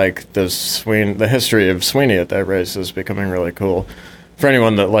front, like the history of Sweeney at that race is becoming really cool. For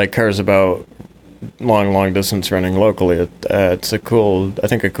anyone that like cares about long distance running locally, it's a cool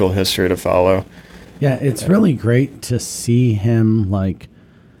history to follow. Yeah, it's really great to see him, like,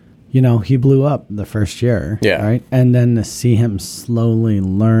 you know, he blew up the first year, Yeah. right? And then to see him slowly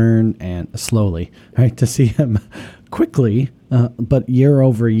learn right? To see him quickly, but year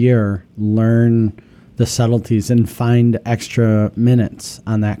over year, learn the subtleties and find extra minutes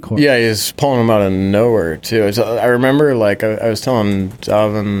on that course. Yeah, he's pulling them out of nowhere too. So I remember, like, I was telling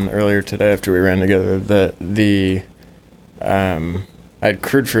Davin earlier today after we ran together that I'd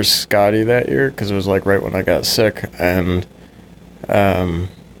crewed for Scotty that year because it was like right when I got sick and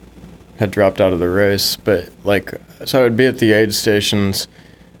had dropped out of the race. But like, so I would be at the aid stations,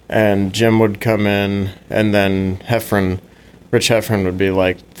 and Jim would come in, and then Rich Heffron would be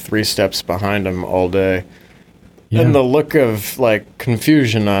like 3 steps behind him all day. Yeah. And the look of like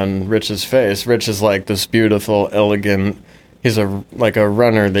confusion on Rich's face. Rich is like this beautiful, elegant. He's a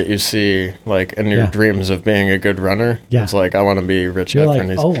runner that you see like in your dreams of being a good runner. Yeah. It's like, I want to be Rich You're Heffron.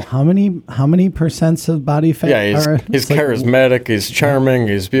 like, oh, how many percents of body fat? Yeah, he's like, charismatic, he's charming,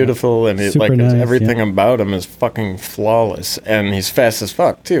 he's beautiful, and he's Super like nice, everything about him is fucking flawless, and he's fast as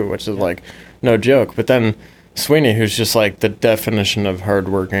fuck too, which is like no joke. But then Sweeney, who's just like the definition of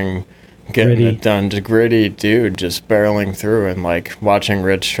hardworking, getting Gritty. it done, just gritty dude, just barreling through, and like watching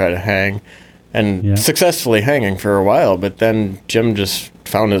Rich try to hang, and successfully hanging for a while. But then Jim just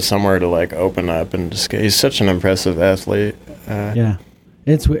found it somewhere to like open up, and just he's such an impressive athlete. Yeah,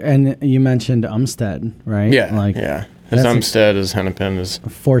 and you mentioned Umstead, right? Yeah, like yeah. His Umstead, his Hennepin is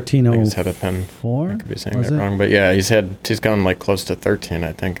 1404. I could be saying that wrong, but yeah, he's gone like close to 13,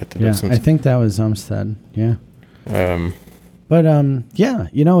 I think, at the Yeah, distance. I think that was Umstead. Yeah. Um, But yeah,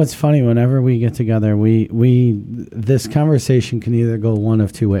 you know, it's funny. Whenever we get together, this conversation can either go one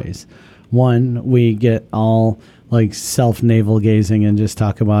of two ways. One, we get all like self-navel gazing and just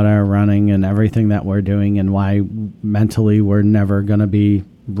talk about our running and everything that we're doing and why mentally we're never going to be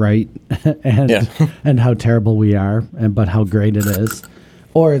right and how terrible we are, but how great it is.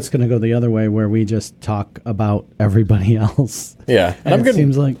 Or it's going to go the other way where we just talk about everybody else. Yeah. And it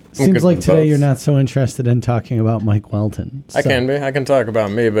seems like good with today both. you're not so interested in talking about Mike Welton. I can be. I can talk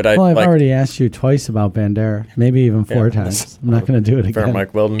about me, but I've I've already asked you twice about Bandera, maybe even 4 times. I'm not going to do it fair again.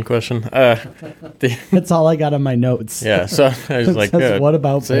 Mike Weldon question. That's all I got on my notes. Yeah, so I was It like, says, good. what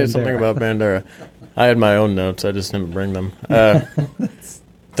about Say Bandera? something about Bandera. I had my own notes. I just didn't bring them.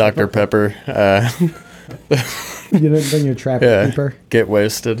 Dr. Pepper. You didn't bring your Trapper Keeper? Get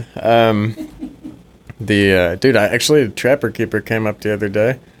wasted. The Trapper Keeper came up the other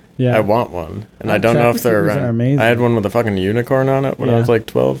day. Yeah. I want one, and I don't know if they're Trapper Keepers are around. amazing. I had one with a fucking unicorn on it when I was like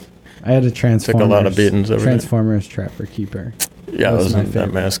 12. I had a Transformers. Took a lot of beatings over there. Transformers Trapper Keeper. Yeah, I That was my wasn't that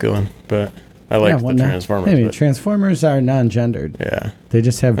favorite. masculine, but I liked the Transformers. I mean, but- Transformers are non-gendered. yeah, They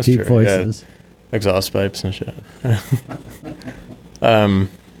just have That's deep true, yeah. voices. exhaust pipes and shit. Trapper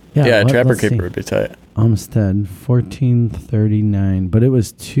let's Keeper see. would be tight. Umstead, 1439. But it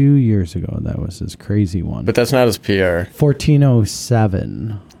was 2 years ago. That was his crazy one. But that's not his PR.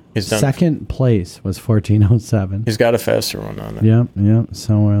 1407. He's done. Second place was 1407. He's got a faster one on it. Yep.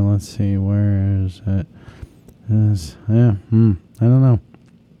 Somewhere, let's see, where is it? I don't know.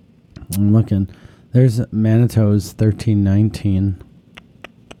 I'm looking. There's Manitou's 1319.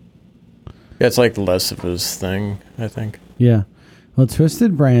 Yeah, it's like less of his thing, I think. Yeah. Well,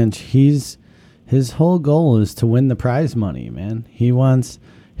 Twisted Branch, his whole goal is to win the prize money, man. He wants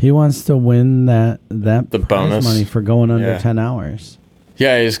to win that the prize bonus money for going under 10 hours.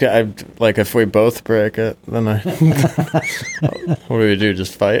 Yeah, he's got. Like, if we both break it, then what do we do?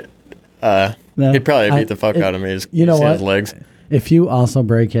 Just fight? No, he'd probably beat the fuck out of me. You know what? His legs. If you also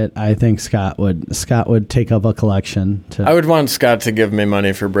break it, I think Scott would take up a collection. I would want Scott to give me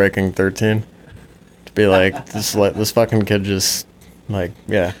money for breaking 13. To be like, this fucking kid just, like,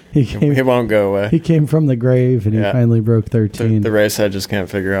 yeah, he won't go away. He came from the grave and he finally broke 13. The race I just can't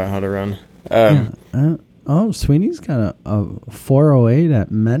figure out how to run. Sweeney's got a 408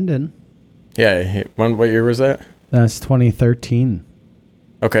 at Mendon. Yeah, what year was that? That's 2013.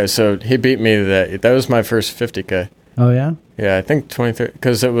 Okay, so he beat me that was my first 50K. Oh, yeah? Yeah, I think 2013,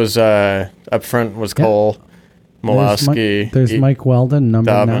 because it was, up front was Cole, Molowski. There's Mike Weldon,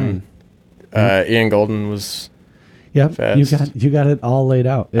 number Dobbin, 9. Ian Golden was fast. You got it all laid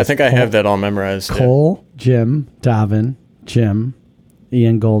out. I think I have that all memorized. Cole, Jim, Dobbin, Jim,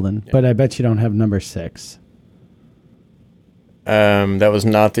 Ian Golden. Yeah. But I bet you don't have number 6. That was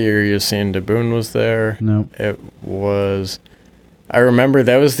not the year Yassine DeBoon was there. No. It was... I remember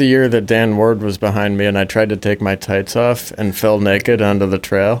that was the year that Dan Ward was behind me, and I tried to take my tights off and fell naked onto the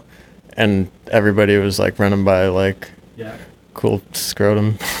trail, and everybody was like running by like, cool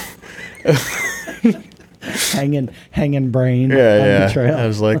scrotum, hanging brain on the trail. I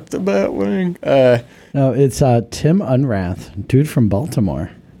was like the Batwing. No, it's Tim Unrath, dude from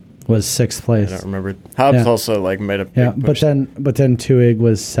Baltimore, was 6th place. I don't remember. Hobbs also like made a big push. but then Tuig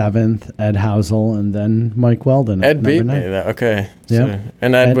was 7th, Ed Housel, and then Mike Weldon. Ed beat me. Okay. Yeah. So,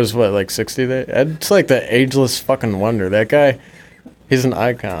 and Ed was what, like 60 there? Ed's like the ageless fucking wonder. That guy, he's an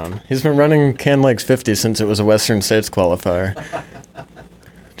icon. He's been running Can Lakes 50 since it was a Western States qualifier.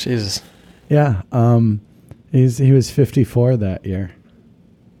 Jesus. Yeah. He was 54 that year.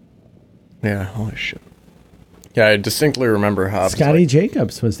 Yeah. Holy shit. Yeah, I distinctly remember Hobbs. Scotty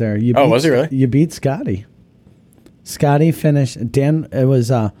Jacobs was there. Was he really? You beat Scotty. Scotty finished. Dan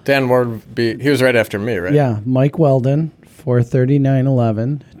Ward he was right after me, right? Yeah, Mike Weldon,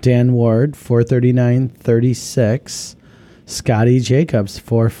 4:39.11. Dan Ward, 4:39.36. Scotty Jacobs,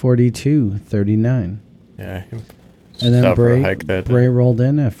 4:42.39. Yeah. And then Bray rolled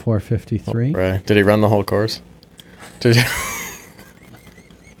in at 4:53. Right. Did he run the whole course? Did you?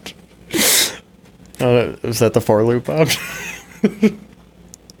 Was that the 4-loop option?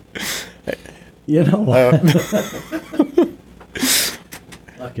 You know what?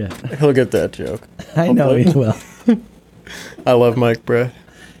 Fuck it. He'll get that joke. I know he will. I love Mike Bray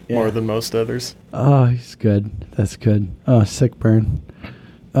more than most others. Oh, he's good. That's good. Oh, sick burn.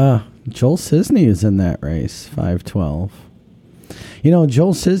 Joel Cisney is in that race, 5:12. You know,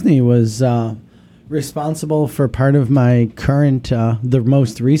 Joel Cisney was responsible for part of my current, the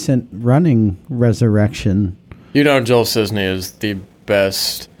most recent running resurrection. You know, Joel Cisney is the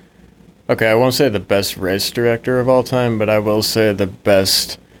best. Okay, I won't say the best race director of all time, but I will say the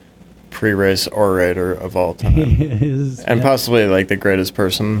best pre-race orator of all time. He is, and possibly like the greatest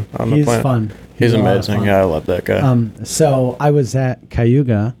person on the planet. He's fun. He's amazing. Yeah, I love that guy. So I was at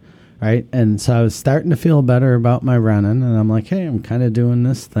Cayuga, right? And so I was starting to feel better about my running, and I'm like, hey, I'm kind of doing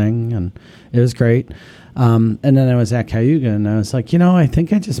this thing, and it was great. And then I was at Cayuga, and I was like, I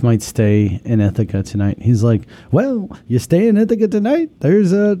think I just might stay in Ithaca tonight. He's like, well, you stay in Ithaca tonight?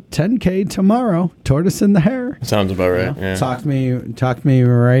 There's a 10K tomorrow, Tortoise and the Hare. Sounds about right. Yeah. Talked me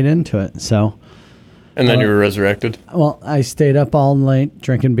right into it. So, and then you were resurrected? Well, I stayed up all night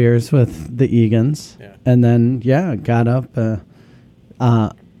drinking beers with the Egans. Yeah. And then, got up.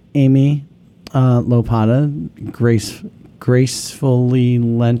 Amy Lopata gracefully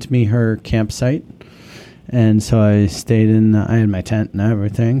lent me her campsite. And so I stayed I had my tent and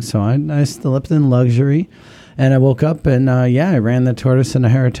everything. So I slept in luxury. And I woke up and, I ran the Tortoise and the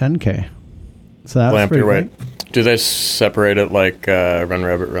Hare 10K. So that was pretty great. Do they separate it like Run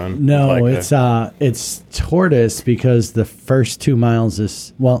Rabbit Run? No, like it's Tortoise because the first 2 miles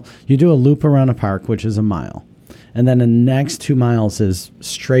is, you do a loop around a park, which is a mile. And then the next 2 miles is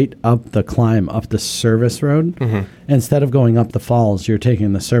straight up the climb, up the service road. Mm-hmm. Instead of going up the falls, you're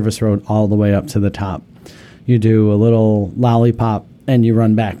taking the service road all the way up to the top. You do a little lollipop, and you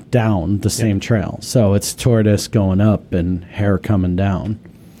run back down the same trail. So it's Tortoise going up and Hare coming down.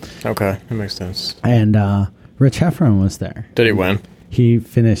 Okay, that makes sense. And Rich Heffron was there. Did he win? He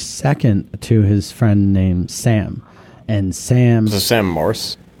finished second to his friend named Sam. And Sam... Was it Sam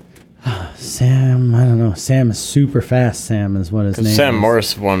Morse? Sam, I don't know. Sam is super fast. Sam is what his name is. Sam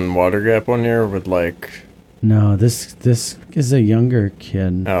Morse won Water Gap one year with like... No, this is a younger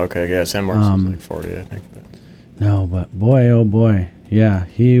kid. Oh, okay. Yeah, Sam Morse was like 40, I think. No, but boy, oh boy. Yeah,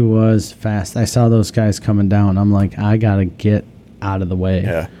 he was fast. I saw those guys coming down. I'm like, I got to get out of the way.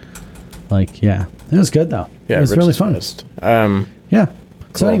 Yeah. Like, yeah. It was good, though. Yeah, it was Rich really is fun. fast. Yeah.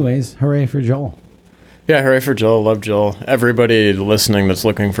 So Cool. anyways, hooray for Joel. Yeah, hooray for Joel. Love Joel. Everybody listening that's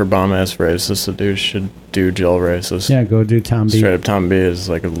looking for bomb-ass races to do should do Joel races. Yeah, go do Tom B. Straight up Tom B is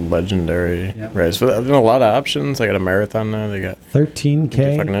like a legendary Yep. race. But there's a lot of options. They got a marathon now. They got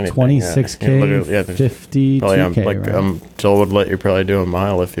 13K, fucking anything, 26K, yeah. Yeah, literally, yeah, 52K, probably, right? Joel would let you probably do a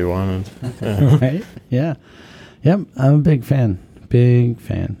mile if you wanted. Yeah. Right? Yeah. Yep, I'm a big fan. Big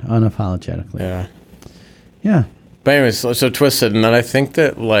fan, unapologetically. Yeah. Yeah. But anyways, so Twisted, and then I think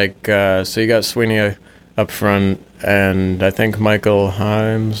that so you got Sweeney up front, and I think Michael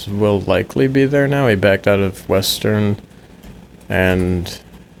Himes will likely be there now. He backed out of Western, and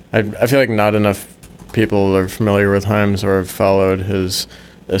I feel like not enough people are familiar with Himes or have followed his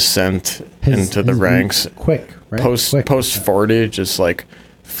ascent into the ranks. Quick, right? Post Quick. 40, just like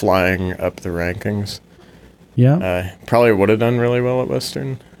flying up the rankings. Yeah. Probably would have done really well at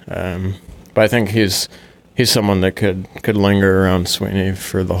Western, but I think he's someone that could linger around Sweeney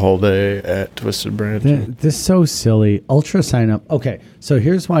for the whole day at Twisted Branch. This is so silly. Ultra sign up. Okay, so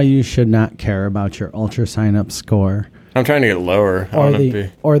here's why you should not care about your ultra sign up score I'm trying to get lower. I or want to be.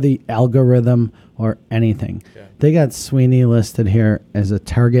 the algorithm or anything. Yeah. They got Sweeney listed here as a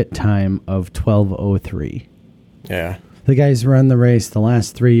target time of 12:03. Yeah. The guy's run the race the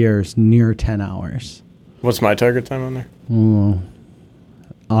last 3 years near 10 hours. What's my target time on there?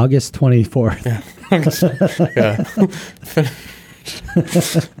 August 24th. Yeah.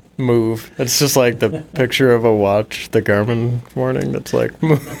 Move. It's just like the picture of a watch, the Garmin warning that's like,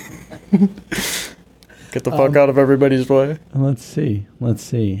 move. Get the fuck out of everybody's way. Let's see.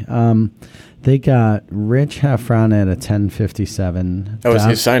 They got Rich Heffron at a 10:57. Oh, is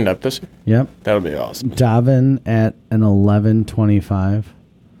he signed up this year? Yep. That'll be awesome. Davin at an 11:25.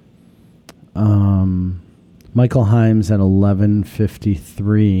 Michael Himes at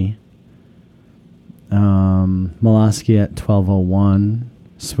 11:53. Molosky at 12:01.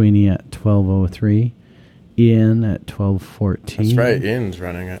 Sweeney at 12:03. Ian at 12:14. That's right. Ian's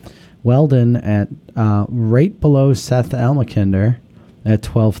running it. Weldon at right below Seth Almakinder at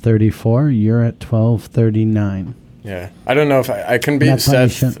 12:34. You're at 12:39. Yeah. I don't know if I can beat That's why you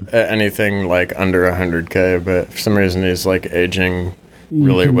Seth shouldn't. at anything like under 100K, but for some reason he's like aging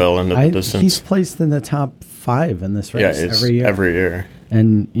really well into the distance. He's placed in the top 5 in this race Yeah, it's every year. every year.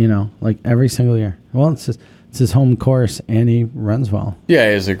 And, like every single year. Well, it's his home course, and he runs well.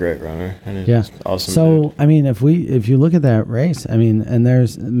 Yeah, he's a great runner. And he's Yeah. awesome. So, dude. I mean, if you look at that race, I mean, and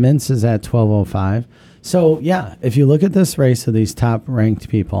there's Mintz is at 12:05. So, yeah, if you look at this race of these top ranked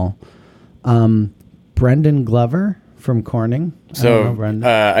people, Brendan Glover from Corning. I don't know, Brendan.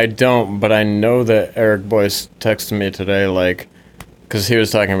 I don't, but I know that Eric Boyce texted me today, like, because he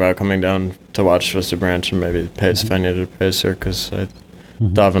was talking about coming down to watch Twisted Branch and maybe pace if I needed a pacer, because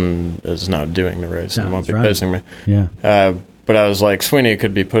Davin is not doing the race and won't be right. pacing me. Yeah. But I was like, Sweeney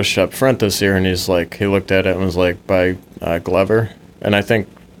could be pushed up front this year, and he's like, he looked at it and was like, by Glover. And I think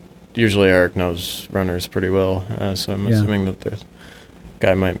usually Eric knows runners pretty well, so I'm assuming that the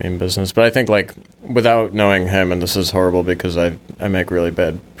guy might mean business. But I think, like, without knowing him, and this is horrible because I make really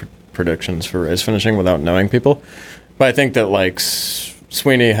bad predictions for race finishing without knowing people, but I think that, like,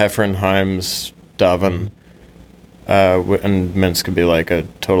 Sweeney, Heffron, Himes, Davin, and Mintz could be like a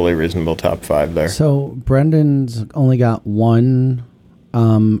totally reasonable top 5 there. So Brendan's only got one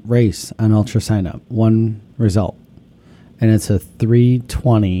race on Ultra Sign Up, one result, and it's a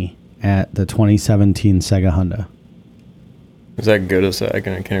 3:20 at the 2017 Sega Honda. Is that good as that? I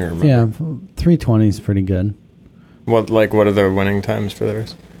can't remember. Yeah, 3:20 is pretty good. What are the winning times for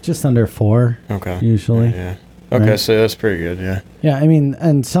theirs? Just under 4. Okay. Usually. Yeah. Okay, Right. so that's pretty good, yeah. Yeah, I mean,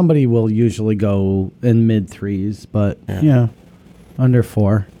 and somebody will usually go in mid 3s, but Yeah. under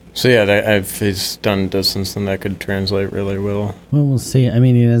 4. So yeah, if he's done distance, then that could translate really well. Well, we'll see. I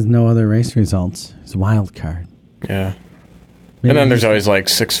mean, he has no other race results. He's a wild card. Yeah. Maybe And then there's he's- always like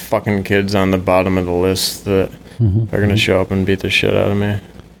 6 fucking kids on the bottom of the list that are going to show up and beat the shit out of me.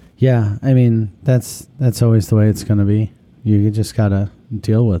 Yeah, I mean, that's always the way it's going to be. You just got to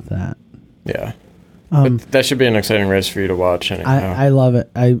deal with that. Yeah. But that should be an exciting race for you to watch anyhow. I love it.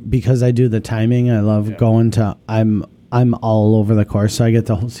 Because I do the timing. I love going to. I'm all over the course, so I get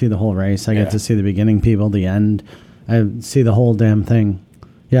to see the whole race. I get to see the beginning people, the end. I see the whole damn thing.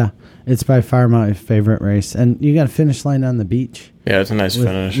 Yeah, it's by far my favorite race, and you got a finish line on the beach. Yeah, it's a nice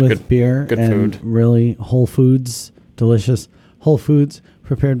finish. With Good beer good and food. really Whole Foods, delicious Whole Foods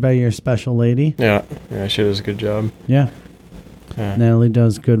prepared by your special lady. Yeah, she does a good job. Yeah. Yeah. Natalie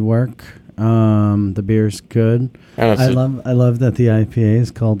does good work. Mm-hmm. The beer's good. And I love that the IPA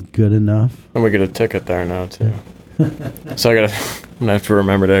is called Good Enough. and we get a ticket there now too. So I'm gonna have to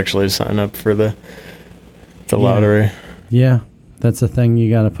remember to actually sign up for the lottery. Yeah, that's a thing. You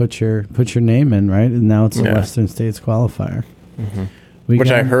got to put your name in, right? And now it's a Yeah. Western States qualifier. Mm-hmm. We Which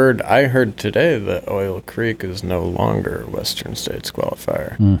got- I heard today that Oil Creek is no longer a Western States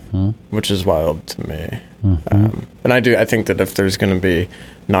qualifier, which is wild to me. And I think that if there's going to be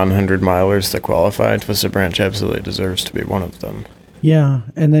non-100 milers that qualify, Twisted Branch absolutely deserves to be one of them. Yeah,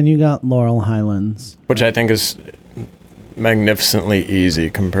 and then you got Laurel Highlands. Which I think is magnificently easy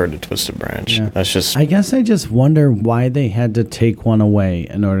compared to Twisted Branch. Yeah. That's just I guess I just wonder why they had to take one away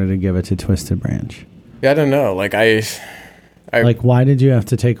in order to give it to Twisted Branch. I don't know. Like Like, why did you have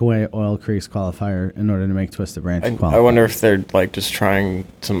to take away Oil Creek's qualifier in order to make Twisted Branch qualify? I wonder if they're like just trying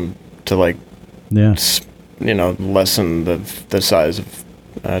to like Yeah. lessen the size of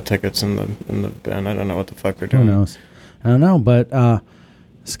tickets in the bin. I don't know what the fuck they're Who doing. knows? I don't know, but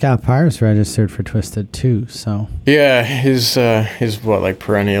Scott Pyre's registered for Twisted too, so Yeah, he's what, like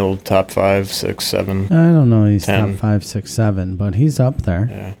perennial top 5, 6, 7. I don't know. He's 10. top 5, 6, 7, but he's up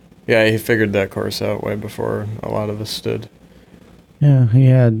there. Yeah, he figured that course out way before a lot of us did. Yeah, he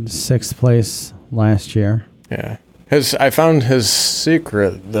had 6th place last year. Yeah, I found his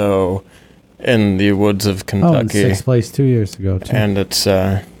secret though in the woods of Oh, and Kentucky, 6th place 2 years ago too. and it's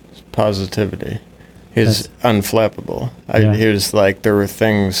positivity. He's unflappable. Yeah. He was like, there were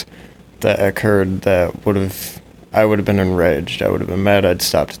things that occurred that I would have been enraged. I would have been mad. I'd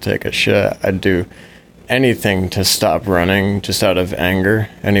stop to take a shit. I'd do anything to stop running just out of anger.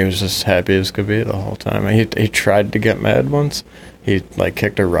 And he was just happy as could be the whole time. He tried to get mad once. He like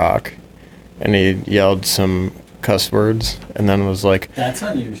kicked a rock and he yelled some cuss words and then was like, That's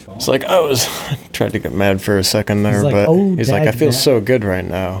unusual. it's like, I tried to get mad for a second there, He's like, but "Oh, he's like, I dag feel that." so good right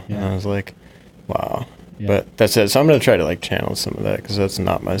now. Yeah. And I was like, wow. Yeah. But that's it. So I'm going to try to like channel some of that because that's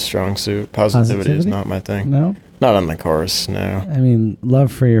not my strong suit. Positivity is Positivity? not my thing. No? Not on the course, no. I mean,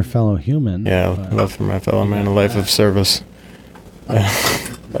 love for your fellow human. Yeah, but- love for my fellow man, a life of service.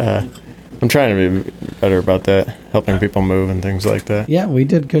 I'm trying to be better about that, helping people move and things like that. Yeah, we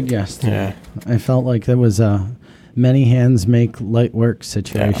did good yesterday. Yeah. I felt like there was a many hands make light work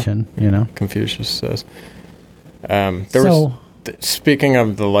situation, you know? Confucius says. Speaking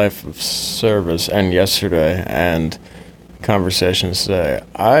of the life of service and yesterday and conversations today,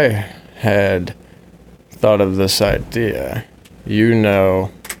 I had thought of this idea. You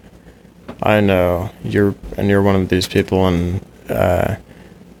know, I know, you're one of these people, and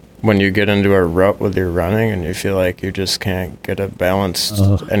when you get into a rut with your running and you feel like you just can't get it balanced,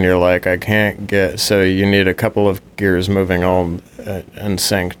 and you're like, I can't get, so you need a couple of gears moving all in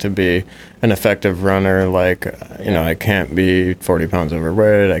sync to be an effective runner. Like, I can't be 40 pounds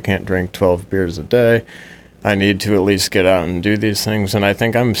overweight. I can't drink 12 beers a day. I need to at least get out and do these things. And I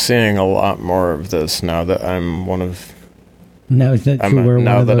think I'm seeing a lot more of this now that I'm one of, Now that I'm you were one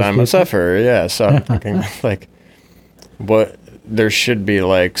of those a people? sufferer. Yeah. So I'm thinking like, what, there should be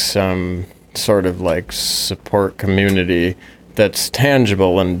like some sort of like support community that's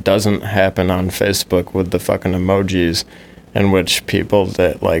tangible and doesn't happen on Facebook with the fucking emojis, in which people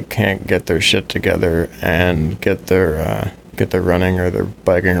that like can't get their shit together and get their running or their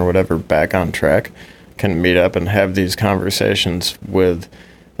biking or whatever back on track can meet up and have these conversations with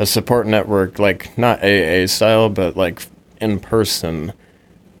a support network, like not AA style, but like in person,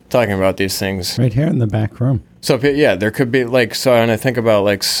 talking about these things. Right here in the back room. So yeah, there could be like, so, and I think about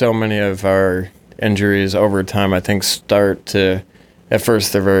like so many of our injuries over time, I think start to, at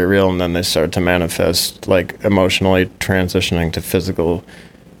first they're very real and then they start to manifest like emotionally transitioning to physical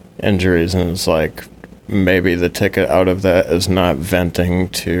injuries. And it's like, maybe the ticket out of that is not venting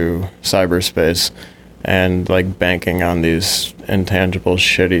to cyberspace and like banking on these intangible,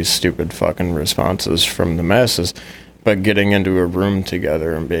 shitty, stupid fucking responses from the masses, but getting into a room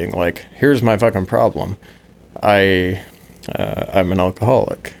together and being like, here's my fucking problem. I'm an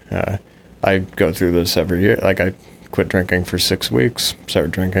alcoholic. I go through this every year. Like, I quit drinking for 6 weeks,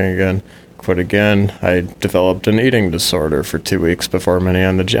 started drinking again, quit again. I developed an eating disorder for 2 weeks before Minnie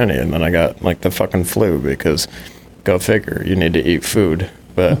and the Jenny, and then I got like the fucking flu because, go figure, you need to eat food.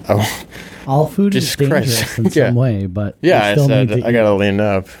 But all food is Jesus dangerous Christ. in Yeah. some way, but yeah, you I still said need to I gotta lean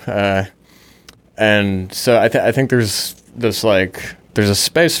up, and so I think there's this like there's a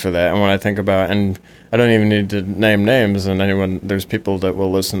space for that. And when I think about, and I don't even need to name names, and there's people that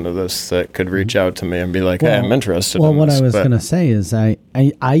will listen to this that could reach out to me and be like, hey, I'm interested Well, in what this. I was But- going to say is I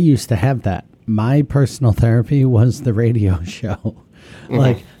used to have that. My personal therapy was the radio show.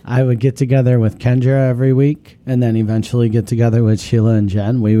 Like, I would get together with Kendra every week and then eventually get together with Sheila and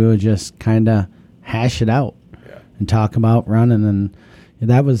Jen. We would just kind of hash it out and talk about running. And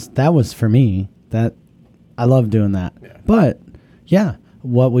that was for me. That I love doing that. Yeah. But, yeah,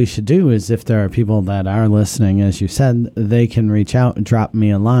 what we should do is if there are people that are listening, as you said, they can reach out and drop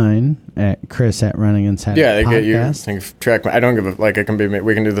me a line at Chris@Running Inside. Yeah, they get you. Track. I don't give a like. It can be.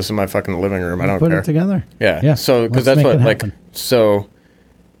 We can do this in my fucking living room. I don't put care. It together. Yeah. So because that's what like. So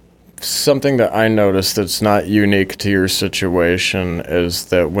something that I noticed that's not unique to your situation is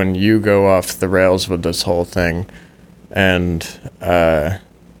that when you go off the rails with this whole thing, and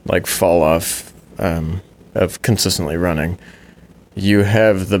like fall off of consistently running, you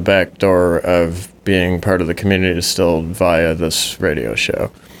have the back door of being part of the community still via this radio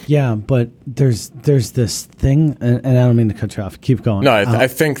show. Yeah, but there's this thing, and I don't mean to cut you off. Keep going. No, I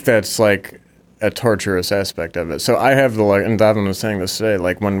think that's like a torturous aspect of it. So I have and Davin was saying this today,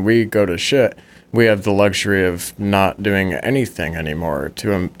 like when we go to shit, we have the luxury of not doing anything anymore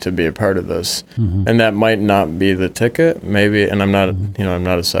to be a part of this. Mm-hmm. And that might not be the ticket, maybe, and I'm not, I'm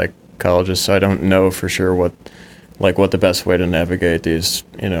not a psychologist, so I don't know for sure what the best way to navigate these,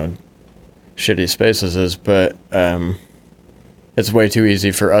 shitty spaces is, but it's way too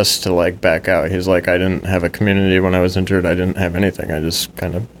easy for us to like back out. He's like, I didn't have a community when I was injured. I didn't have anything. I just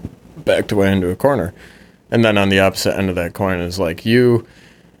kind of backed away into a corner. And then on the opposite end of that coin is like a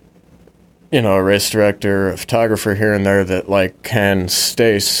race director, a photographer here and there that like can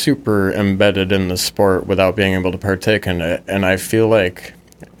stay super embedded in the sport without being able to partake in it. And I feel like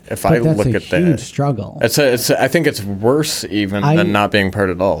if I look at that, that's a huge struggle. I think it's worse even than not being part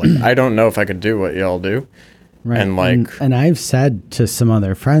at all. Like, I don't know if I could do what y'all do. Right. And like, and I've said to some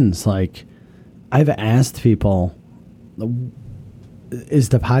other friends, like, I've asked people, is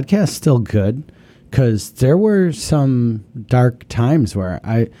the podcast still good? Because there were some dark times where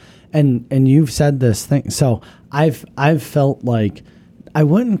and you've said this thing. So I've felt like I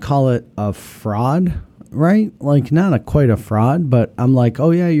wouldn't call it a fraud, right? Like not quite a fraud, but I'm like,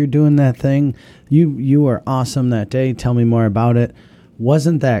 oh yeah, you're doing that thing. You were awesome that day. Tell me more about it.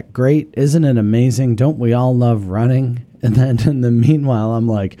 Wasn't that great? Isn't it amazing? Don't we all love running? And then in the meanwhile, I'm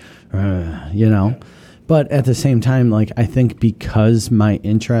like, But at the same time, like I think because my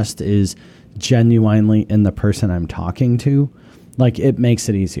interest is genuinely in the person I'm talking to, like it makes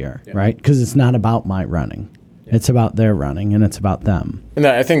it easier, right? Because it's not about my running. It's about their running, and it's about them. And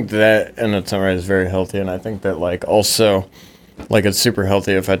I think that in its own right is very healthy, and I think that like also like it's super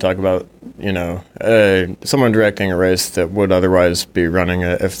healthy if I talk about, someone directing a race that would otherwise be running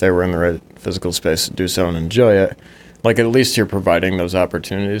it if they were in the right physical space to do so and enjoy it. Like at least you're providing those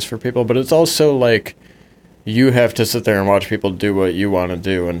opportunities for people, but it's also like you have to sit there and watch people do what you want to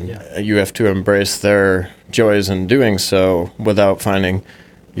do, and you have to embrace their joys in doing so without finding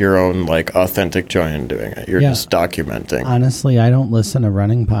your own like authentic joy in doing it. You're just documenting. Honestly, I don't listen to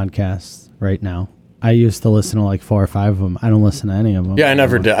running podcasts right now. I used to listen to like 4 or 5 of them. I don't listen to any of them. Yeah, I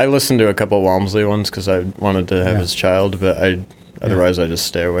never did. I listened to a couple of Walmsley ones because I wanted to have his child, but otherwise I just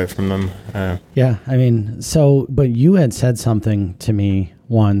stay away from them. Yeah, I mean, but you had said something to me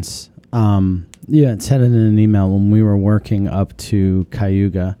once. You had said it in an email when we were working up to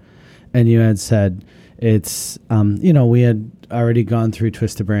Cayuga, and you had said it's, we had already gone through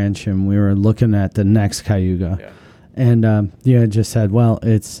Twisted Branch and we were looking at the next Cayuga. Yeah. And you had just said, well,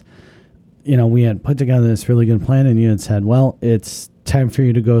 it's, we had put together this really good plan, and you had said, well, it's time for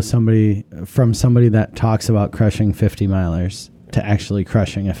you to go from somebody that talks about crushing 50 milers to actually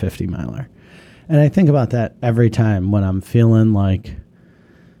crushing a 50 miler. And I think about that every time when I'm feeling like,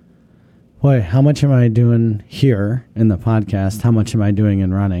 boy, how much am I doing here in the podcast? How much am I doing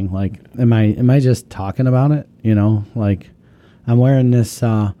in running? Like, am I just talking about it? Like I'm wearing this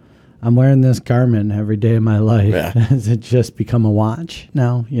Garmin every day of my life. Yeah. Has it just become a watch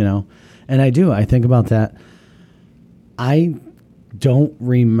now? And I think about that. I don't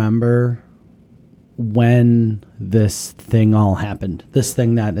remember when this thing all happened. This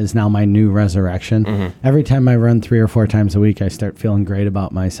thing that is now my new resurrection. Mm-hmm. Every time I run 3 or 4 times a week, I start feeling great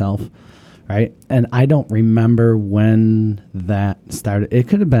about myself. Right. And I don't remember when that started. It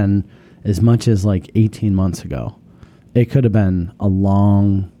could have been as much as like 18 months ago. It could have been a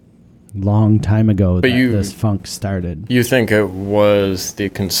long time ago this funk started. You think it was the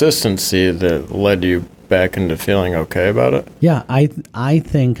consistency that led you back into feeling okay about it? Yeah, I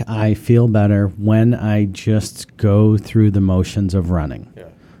think I feel better when I just go through the motions of running. Yeah.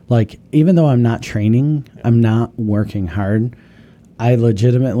 Like, even though I'm not training, I'm not working hard, I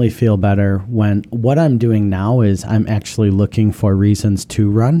legitimately feel better when what I'm doing now is I'm actually looking for reasons to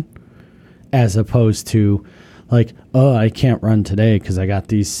run, as opposed to Like, oh, I can't run today because I got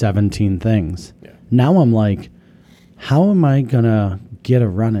these 17 things. Yeah. Now I'm like, how am I going to get a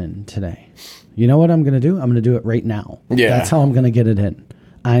run in today? You know what I'm going to do? I'm going to do it right now. Yeah. That's how I'm going to get it in.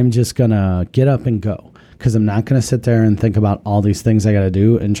 I'm just going to get up and go because I'm not going to sit there and think about all these things I got to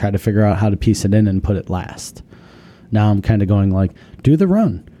do and try to figure out how to piece it in and put it last. Now I'm kind of going like, do the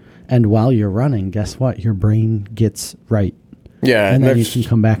run. And while you're running, guess what? Your brain gets right. Yeah. And then you can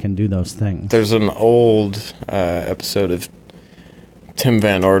come back and do those things. There's an old episode of Tim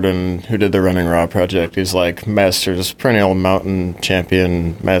Van Orden, who did the Running Raw project. He's like Masters, perennial mountain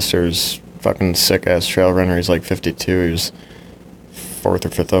champion, Masters, fucking sick-ass trail runner. He's like 52. He was 4th or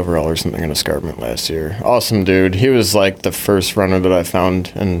 5th overall or something in escarpment last year. Awesome dude. He was like the first runner that I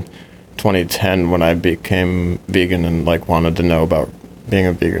found in 2010 when I became vegan and like wanted to know about being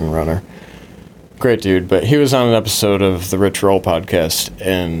a vegan runner. Great dude. But he was on an episode of the Rich Roll podcast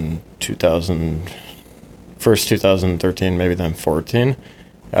in 2013, maybe then 14.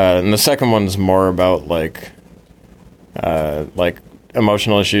 And the second one's more about like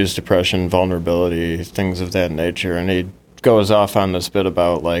emotional issues, depression, vulnerability, things of that nature. And he goes off on this bit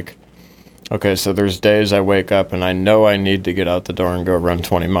about like, okay, so there's days I wake up and I know I need to get out the door and go run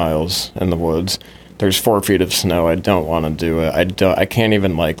 20 miles in the woods. There's 4 feet of snow. I don't want to do it. I can't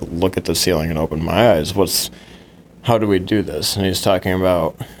even like look at the ceiling and open my eyes. How do we do this? And he's talking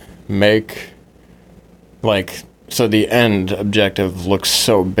about so the end objective looks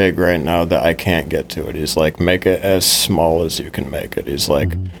so big right now that I can't get to it. He's like, make it as small as you can make it. He's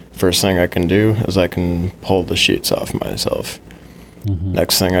like, first thing I can do is I can pull the sheets off myself.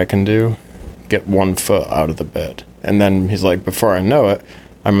 Next thing I can do, get 1 foot out of the bed. And then he's like, before I know it,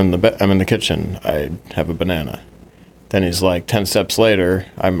 I'm in the kitchen. I have a banana. Then he's like, 10 steps later,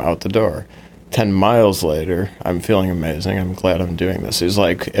 I'm out the door. 10 miles later, I'm feeling amazing. I'm glad I'm doing this. He's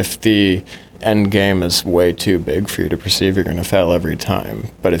like, if the end game is way too big for you to perceive, you're going to fail every time.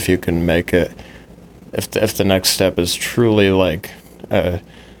 But if you can make it, if the next step is truly like a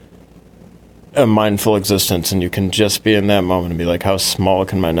mindful existence and you can just be in that moment and be like, how small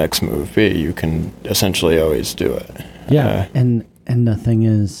can my next move be? You can essentially always do it. Yeah. And the thing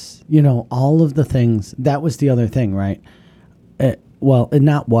is, all of the things, that was the other thing, right? I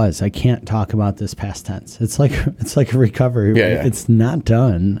can't talk about this past tense. It's like a recovery. Yeah, right? yeah. It's not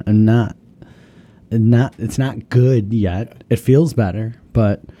done and it's not good yet. It feels better,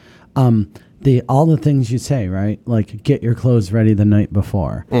 but all the things you say, right? Like get your clothes ready the night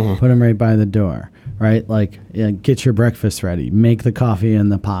before, put them right by the door, right? Like get your breakfast ready, make the coffee in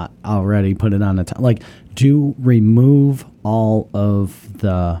the pot already, put it on the top. Like remove all of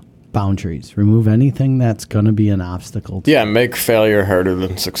the boundaries, remove anything that's going to be an obstacle. Make failure harder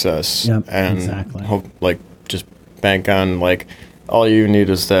than success. Yep, and exactly. Hope just bank on all you need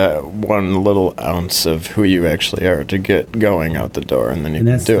is that one little ounce of who you actually are to get going out the door, and then you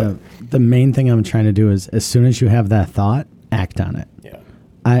can do it. The main thing I'm trying to do is as soon as you have that thought, act on it. Yeah.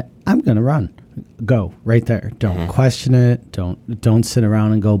 I'm going to run. Go right there. Don't question it. Don't sit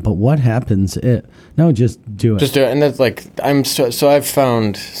around and go, but what happens if? No, just do it. Just do it. And that's so I've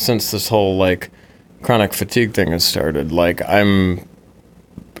found since this whole chronic fatigue thing has started, I'm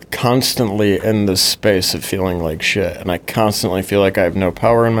constantly in this space of feeling like shit, and I constantly feel like I have no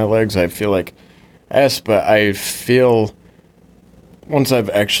power in my legs. I feel like ass, but I feel once I've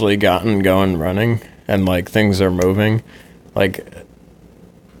actually gotten going running and things are moving,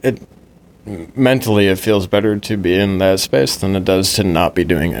 mentally it feels better to be in that space than it does to not be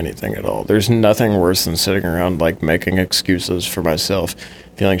doing anything at all. There's nothing worse than sitting around making excuses for myself,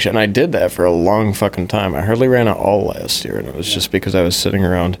 feeling shit. And I did that for a long fucking time. I hardly ran at all last year, and it was just because I was sitting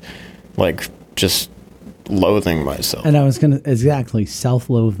around just loathing myself. And I was going to exactly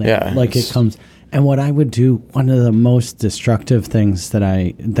self-loathing. Yeah, it comes. And what I would do, one of the most destructive things that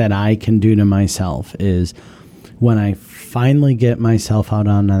I can do to myself is when I finally get myself out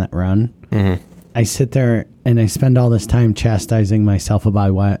on that run, I sit there and I spend all this time chastising myself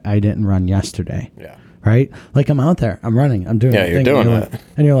about why I didn't run yesterday. Yeah. Right? I'm out there, I'm running, I'm doing. Yeah, you're doing that,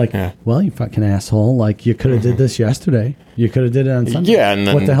 and you're like, well, you fucking asshole! You could have did this yesterday. You could have did it on Sunday. Yeah, and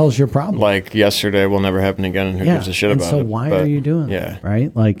then what the hell's your problem? Yesterday will never happen again, and who gives a shit about it? So why are you doing that?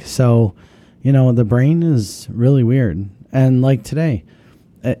 Right? So, the brain is really weird. And today,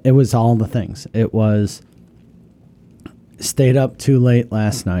 it was all the things. It was stayed up too late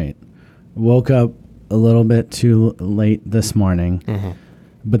last night, woke up a little bit too late this morning,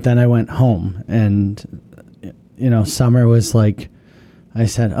 but then I went home and, Summer was like, I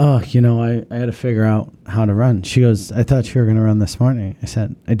said, I had to figure out how to run. She goes, I thought you were going to run this morning. I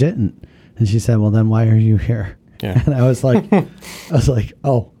said, I didn't. And she said, well, then why are you here? Yeah. And I was like,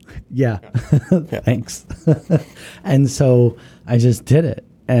 oh. Yeah. Thanks. And so I just did it.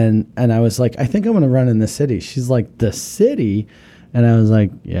 And I was like, I think I'm going to run in the city. She's like, the city? And I was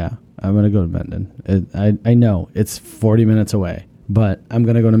like, yeah, I'm going to go to Mendon. I know it's 40 minutes away, but I'm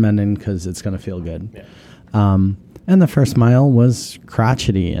going to go to Mendon because it's going to feel good. Yeah. And the first mile was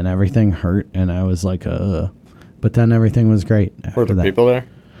crotchety and everything hurt. And I was like, but then everything was great. Were there people there?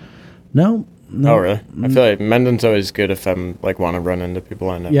 No. Oh, really? I feel like Mendon's always good if I'm like want to run into people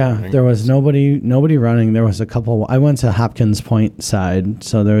I know. Yeah, there was nobody running. There was a couple. I went to Hopkins Point side,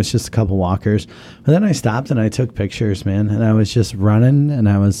 so there was just a couple walkers. But then I stopped and I took pictures, man. And I was just running, and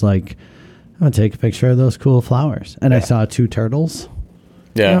I was like, I'm gonna take a picture of those cool flowers. And I saw 2 turtles.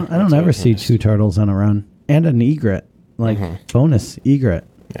 Yeah, I don't ever see 2 turtles on a run, and an egret, like bonus egret.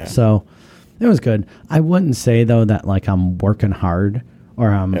 Yeah. So it was good. I wouldn't say though that like I'm working hard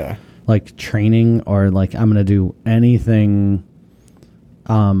or I'm like training or like I'm going to do anything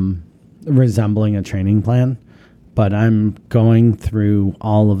resembling a training plan, but I'm going through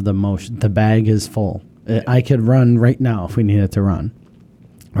all of the motion. The bag is full. I could run right now if we needed to run,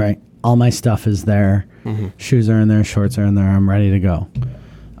 right? All my stuff is there. Shoes are in there, shorts are in there. I'm ready to go.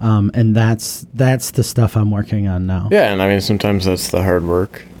 And that's the stuff I'm working on now. Yeah. And I mean, sometimes that's the hard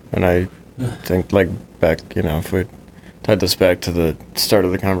work. And I think like back, if we tied this back to the start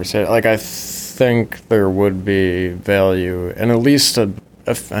of the conversation, like I think there would be value in at least a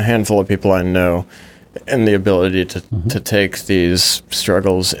handful of people I know in the ability to take these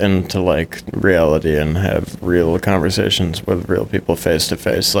struggles into like reality and have real conversations with real people face to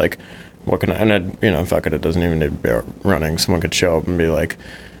face. Like what can fuck it, it doesn't even need to be running. Someone could show up and be like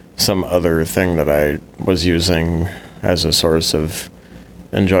some other thing that I was using as a source of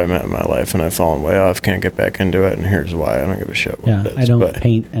enjoyment in my life, and I've fallen way off, can't get back into it, and here's why. I don't give a shit what it is. I don't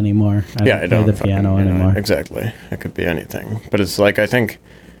paint anymore. I don't play the piano anymore. Exactly. It could be anything. But it's like I think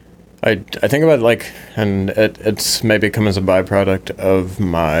about it like, and it's maybe come as a byproduct of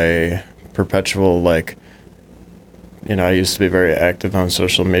my perpetual like, I used to be very active on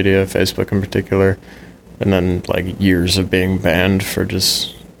social media, Facebook in particular, and then like years of being banned for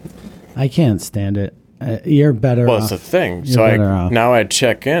just... I can't stand it. You're better off. Well, it's the thing. So now I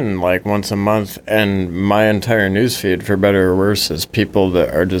check in like once a month, and my entire newsfeed, for better or worse, is people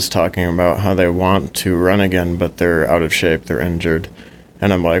that are just talking about how they want to run again, but they're out of shape, they're injured.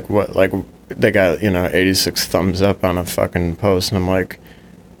 And I'm like, what? Like, they got, 86 thumbs up on a fucking post, and I'm like,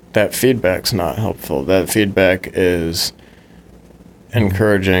 that feedback's not helpful. That feedback is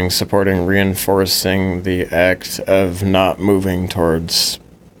encouraging, supporting, reinforcing the act of not moving towards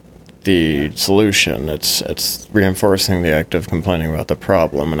the solution. It's reinforcing the act of complaining about the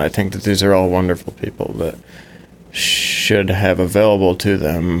problem, and I think that these are all wonderful people that should have available to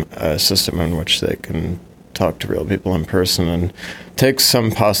them a system in which they can talk to real people in person and take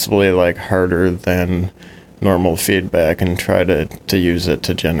some possibly like harder than normal feedback and try to use it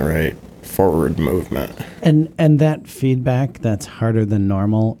to generate forward movement. And that feedback that's harder than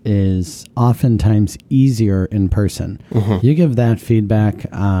normal is oftentimes easier in person. You give that feedback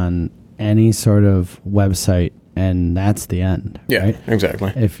on any sort of website and that's the end. Yeah, right?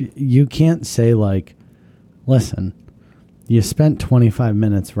 Exactly. If you can't say like, listen, you spent 25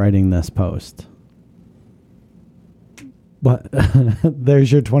 minutes writing this post. But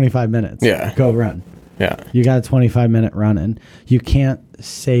there's your 25 minutes. Yeah. Go run. Yeah. You got a 25-minute run in. You can't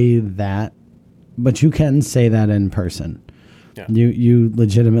say that, but you can say that in person. Yeah. You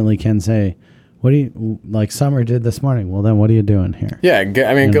legitimately can say, what do you, like Summer did this morning? Well, then what are you doing here? Yeah,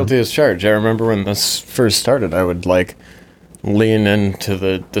 I mean, guilty as charged. I remember when this first started, I would like lean into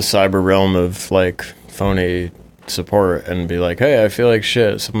the cyber realm of like phony support and be like, hey, I feel like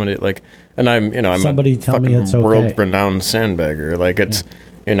shit. Somebody like, and I'm somebody a tell me it's okay. World-renowned sandbagger. Like it's,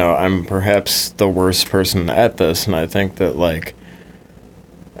 I'm perhaps the worst person at this, and I think that like,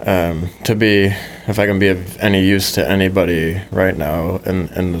 if I can be of any use to anybody right now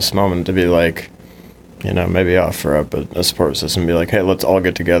in this moment, to be like, maybe offer up a support system, be like, hey, let's all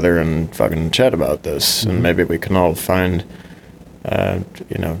get together and fucking chat about this, and maybe we can all find,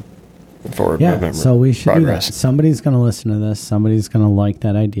 forward movement. So we should progress. do that. Somebody's going to listen to this. Somebody's going to like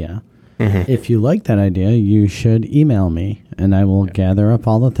that idea. If you like that idea, you should email me, and I will gather up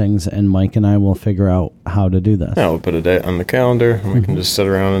all the things, and Mike and I will figure out how to do this. Yeah, we'll put a date on the calendar, and we can just sit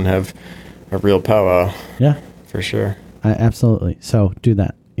around and have a real powwow. Yeah. For sure. Absolutely. So do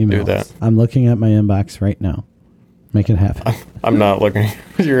that. Email do us. that. I'm looking at my inbox right now. Make it happen. I'm not looking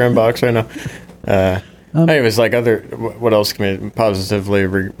at your inbox right now. Anyways, like what else can we positively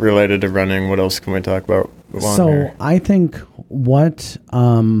related to running? What else can we talk about? So I think what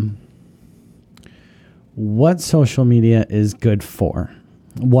social media is good for,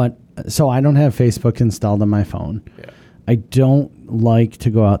 So I don't have Facebook installed on my phone. Yeah. I don't like to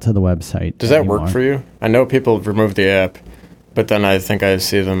go out to the website. Does that work for you? I know people have removed the app, but then I think I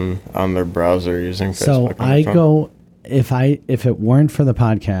see them on their browser using Facebook. So I go, if it weren't for the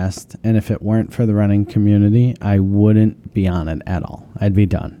podcast and if it weren't for the running community, I wouldn't be on it at all. I'd be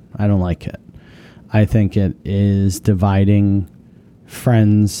done. I don't like it. I think it is dividing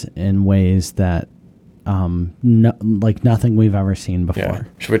friends in ways that like nothing we've ever seen before. Yeah.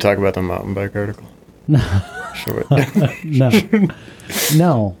 Should we talk about the mountain bike article? No. Should we?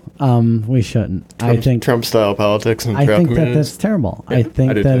 No. We shouldn't. I think Trump style politics and I trail think communities. that's terrible. Yeah, I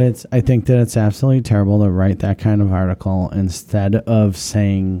think do that too. I think that it's absolutely terrible to write that kind of article instead of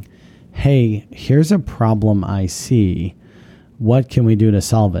saying, "Hey, here's a problem I see. What can we do to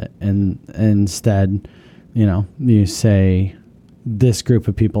solve it?" And instead, you say, "This group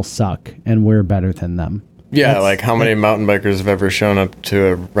of people suck, and we're better than them." Yeah, like how many mountain bikers have ever shown up to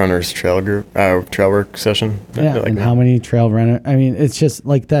a runner's trail work session? Yeah, like and that. how many trail runners? I mean, it's just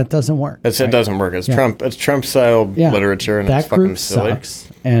like that doesn't work. It doesn't work. It's Yeah. Trump. It's Trump style literature, and that it's fucking group silly. sucks,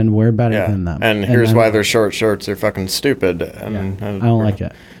 and we're better Yeah, than them. and here's then- why their short shorts are fucking stupid. And I don't like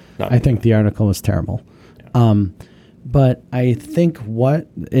it. I think the article was terrible. But I think what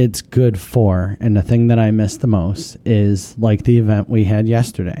it's good for, and the thing that I miss the most, is like the event we had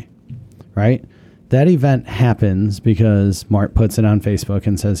yesterday, right? That event happens because Mart puts it on Facebook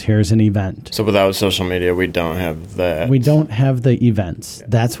and says, here's an event. So without social media, we don't have that. We don't have the events. Yeah.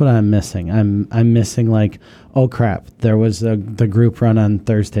 That's what I'm missing. I'm missing like, oh crap, there was the group run on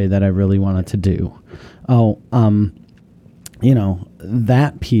Thursday that I really wanted to do.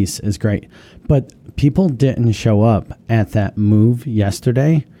 That piece is great. But people didn't show up at that move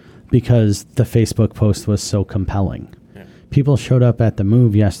yesterday because the Facebook post was so compelling. Yeah. People showed up at the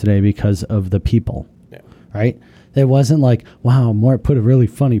move yesterday because of the people, right? It wasn't like, wow, Mort put a really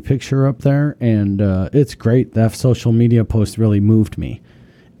funny picture up there and it's great. That social media post really moved me.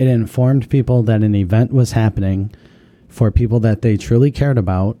 It informed people that an event was happening for people that they truly cared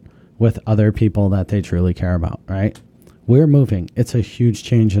about with other people that they truly care about, right? We're moving. It's a huge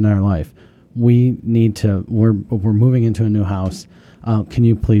change in our life. We're moving into a new house. Can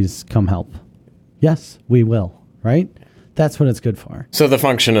you please come help? Yes, we will, right? That's what it's good for. So the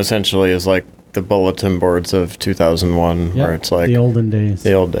function essentially is like the bulletin boards of 2001, where it's like the olden days.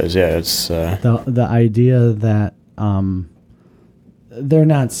 The old days, yeah. It's the idea that they're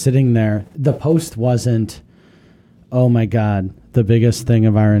not sitting there. The post wasn't, oh my God, the biggest thing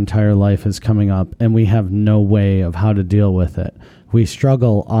of our entire life is coming up, and we have no way of how to deal with it. We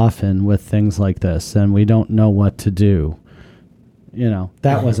struggle often with things like this, and we don't know what to do.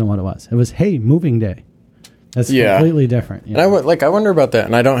 That wasn't what it was. It was, hey, moving day. That's completely different. And I wonder about that.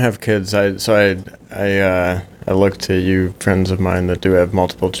 And I don't have kids. I look to you, friends of mine that do have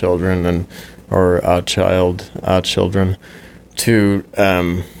multiple children or children, to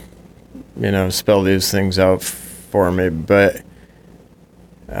spell these things out for me. But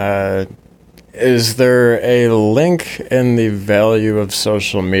is there a link in the value of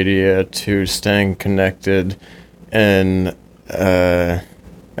social media to staying connected in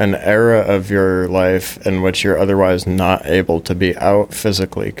an era of your life in which you're otherwise not able to be out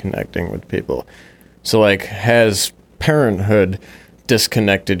physically connecting with people? So, like, has parenthood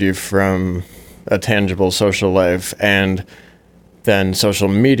disconnected you from a tangible social life, and then social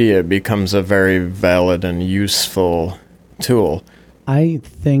media becomes a very valid and useful tool? I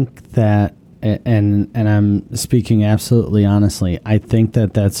think that, and I'm speaking absolutely honestly, I think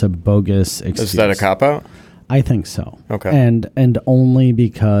that that's a bogus excuse. Is that a cop-out? I think so. Okay. And only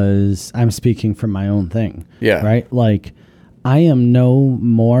because I'm speaking from my own thing. Yeah. Right? Like, I am no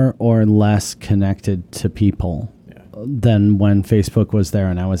more or less connected to people than when Facebook was there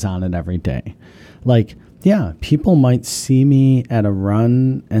and I was on it every day. Like, yeah, people might see me at a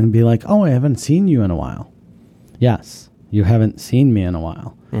run and be like, oh, I haven't seen you in a while. Yes, you haven't seen me in a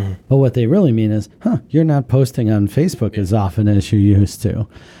while. Mm-hmm. But what they really mean is, you're not posting on Facebook as often as you used to.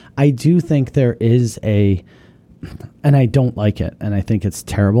 I do think there is and I don't like it, and I think it's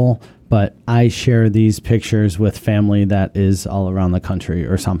terrible, but I share these pictures with family that is all around the country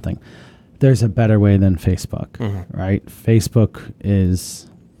or something. There's a better way than Facebook, right? Facebook is,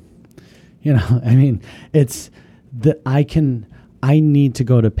 it's I need to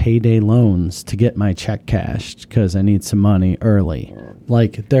go to payday loans to get my check cashed because I need some money early.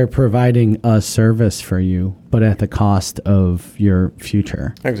 Like, they're providing a service for you, but at the cost of your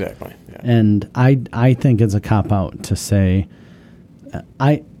future. Exactly. Yeah. And I think it's a cop-out to say,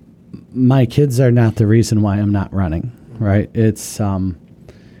 my kids are not the reason why I'm not running, right? It's, and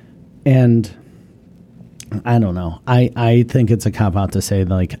I don't know. I think it's a cop out to say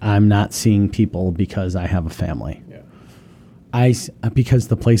like I'm not seeing people because I have a family. Yeah. Because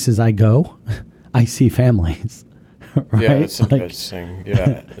the places I go, I see families. Right? Yeah, it's like, interesting.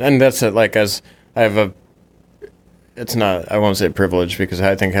 Yeah, and that's it. Like as I have a, it's not. I won't say privilege because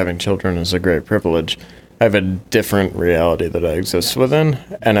I think having children is a great privilege. I have a different reality that I exist within,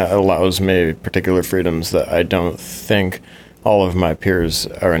 and it allows me particular freedoms that I don't think all of my peers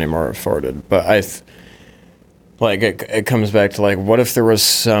are anymore afforded. But like it comes back to like, what if there was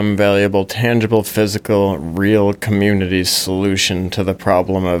some valuable, tangible, physical, real community solution to the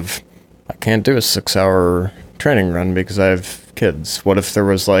problem of I can't do a 6-hour training run because I have kids? What if there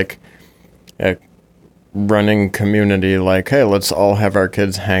was like a running community like, hey, let's all have our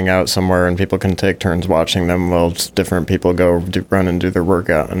kids hang out somewhere and people can take turns watching them while different people go run and do their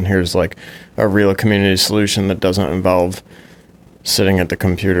workout, and here's like a real community solution that doesn't involve sitting at the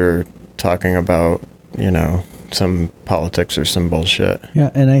computer talking about, some politics or some bullshit.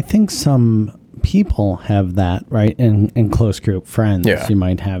 Yeah, and I think some people have that, right? In close group friends, you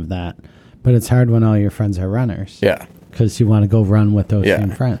might have that. But it's hard when all your friends are runners. Yeah. Because you want to go run with those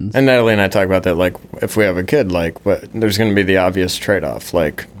same friends. And Natalie and I talk about that, like, if we have a kid, like, but there's going to be the obvious trade-off.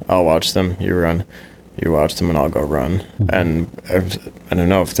 Like, I'll watch them, you run. You watch them, and I'll go run. Mm-hmm. And I don't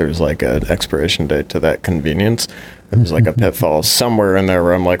know if there's, like, an expiration date to that convenience. There's, like, a pitfall somewhere in there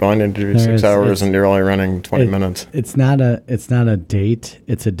where I'm like, I need to do 6 hours, and you're only running 20 minutes. It's not a date.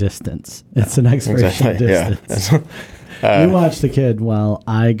 It's a distance. It's an expiration distance. Yeah. You watch the kid while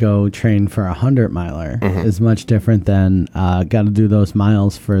I go train for 100-miler is much different than got to do those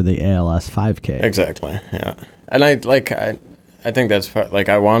miles for the ALS 5K. Exactly, yeah. And I think that's like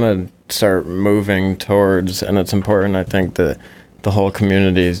I want to start moving towards, and it's important, I think, that the whole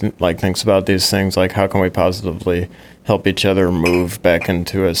community like thinks about these things, like how can we positively help each other move back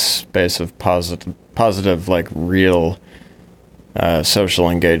into a space of positive like real social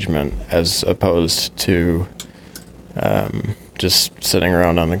engagement as opposed to just sitting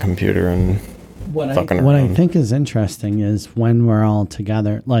around on the computer and fucking around. What I think is interesting is when we're all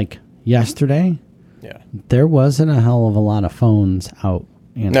together, like yesterday, there wasn't a hell of a lot of phones out.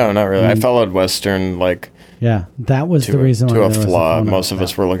 No, not really. I followed Western, like... Yeah, that was the reason why to a flaw. Most of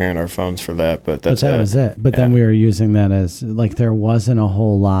us were looking at our phones for that, but that was it. But then we were using that as, like, there wasn't a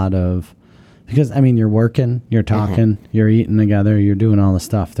whole lot of... Because, I mean, you're working, you're talking, you're eating together, you're doing all the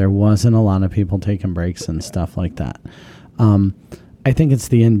stuff. There wasn't a lot of people taking breaks and stuff like that. I think it's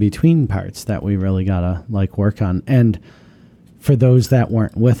the in-between parts that we really got to, like, work on. And for those that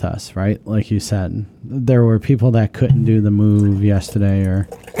weren't with us, right, like you said, there were people that couldn't do the move yesterday or...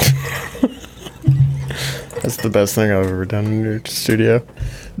 That's the best thing I've ever done in your studio.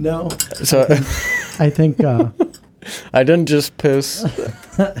 No. So I think... I didn't just piss.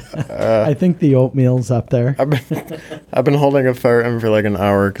 I think the oatmeal's up there. I've been holding a fart in for like an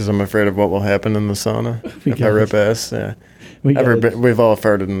hour because I'm afraid of what will happen in the sauna if I rip ass. Yeah, we've all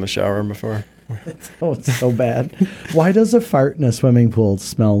farted in the shower before. It's so bad. Why does a fart in a swimming pool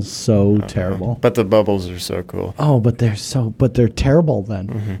smell so terrible? But the bubbles are so cool. Oh, but they're terrible.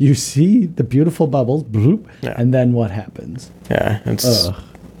 Then you see the beautiful bubbles, bloop, and then what happens? Yeah, it's.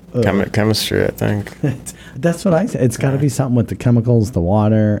 Chemistry, I think. That's what I say. It's got to be something with the chemicals, the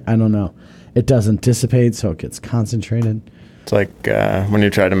water. I don't know. It doesn't dissipate, so it gets concentrated. It's like when you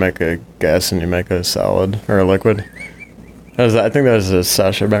try to make a gas and you make a solid or a liquid. I think that was a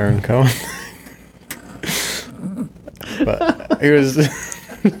Sacha Baron Cohen. But he was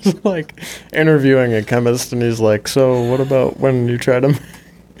like interviewing a chemist, and he's like, "So, what about when you try to?"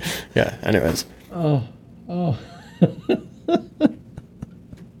 Yeah. Anyways. Oh.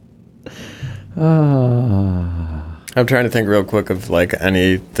 I'm trying to think real quick of like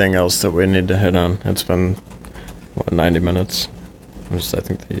anything else that we need to hit on. It's been 90 minutes. I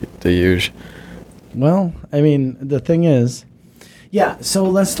think the huge. Well, I mean, the thing is, so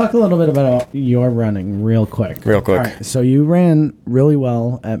let's talk a little bit about your running real quick. All right, so you ran really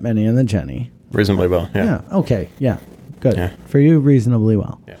well at Benny and the Jenny. Reasonably well, yeah. Yeah, okay, yeah, good. Yeah. For you, reasonably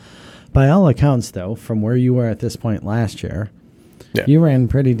well. Yeah. By all accounts, though, from where you were at this point last year, you ran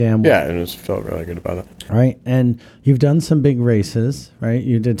pretty damn well. Yeah, and just felt really good about it. Right, and you've done some big races, right?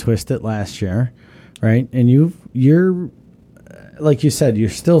 You did Twist It last year, right? And you're, like you said, you're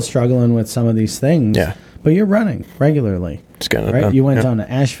still struggling with some of these things. Yeah. But you're running regularly. It's getting it right? done. You went down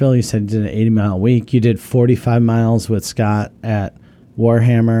to Asheville. You said you did an 80-mile week. You did 45 miles with Scott at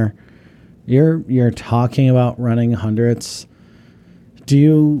Warhammer. You're talking about running hundreds.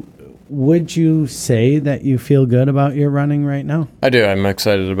 Would you say that you feel good about your running right now? I do. I'm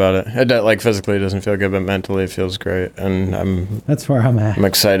excited about it. Like physically, it doesn't feel good, but mentally, it feels great. And that's where I'm at. I'm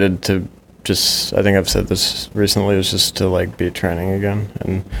excited to I think I've said this recently, is just to like be training again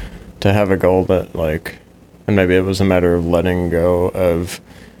and to have a goal that like, and maybe it was a matter of letting go of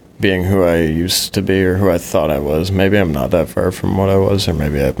being who I used to be or who I thought I was. Maybe I'm not that far from what I was, or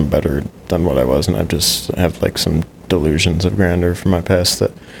maybe I'm better than what I was, and I just have like some delusions of grandeur from my past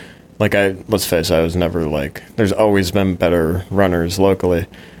that, like, let's face it, I was never like, there's always been better runners locally.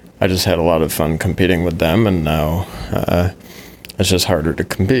 I just had a lot of fun competing with them, and now it's just harder to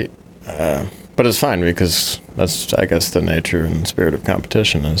compete. But it's fine, because that's, I guess, the nature and spirit of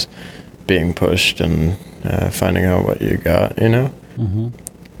competition is being pushed and finding out what you got, you know? Mm-hmm.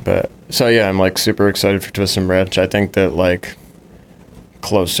 But, so yeah, I'm like super excited for Twist and Branch. I think that like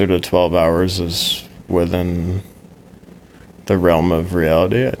closer to 12 hours is within the realm of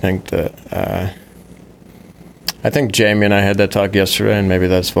reality. I think that, I think Jamie and I had that talk yesterday, and maybe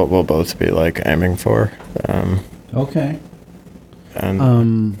that's what we'll both be like aiming for. Okay.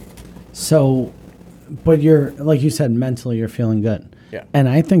 And So, but you're, like you said, mentally you're feeling good. Yeah. And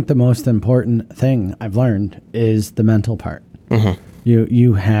I think the most important thing I've learned is the mental part. Mm-hmm.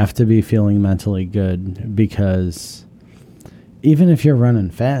 You have to be feeling mentally good, because even if you're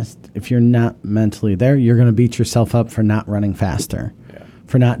running fast, if you're not mentally there, you're going to beat yourself up for not running faster,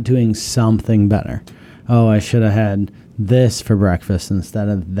 for not doing something better. Oh, I should have had this for breakfast instead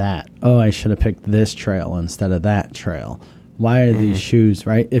of that. Oh, I should have picked this trail instead of that trail. Why are these shoes,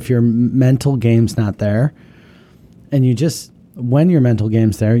 right? If your mental game's not there, and you just, when your mental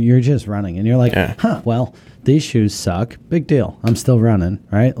game's there, you're just running, and you're like, well, these shoes suck. Big deal. I'm still running,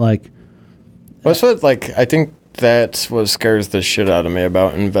 right? Like, well, that's what, like, I think that's what scares the shit out of me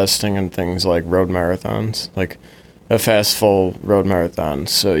about investing in things like road marathons, like a fast, full road marathon.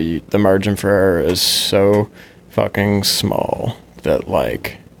 So the margin for error is so fucking small that,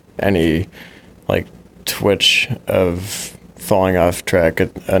 like, any, like, twitch of falling off track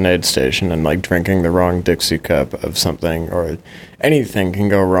at an aid station and like drinking the wrong Dixie cup of something or anything can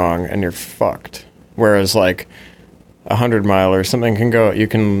go wrong and you're fucked. Whereas like 100-mile or something can go, you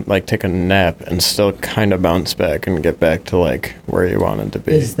can like take a nap and still kind of bounce back and get back to like where you wanted to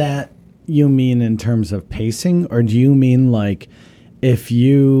be. Is that, you mean in terms of pacing, or do you mean like if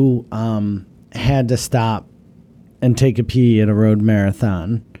you had to stop and take a pee at a road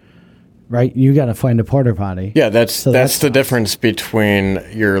marathon, right? You got to find a porta potty. Yeah, that's the difference between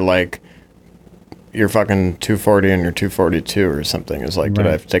your fucking 240 and your 242 or something. Is like, did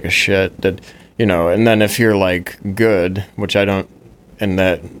I have to take a shit? And then if you're like good, which I don't, in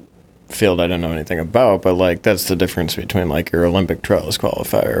that field I don't know anything about, but like that's the difference between like your Olympic trials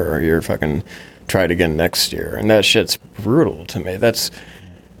qualifier or your fucking try it again next year. And that shit's brutal to me.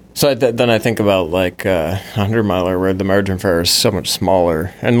 Then I think about like 100-miler where the margin for error is so much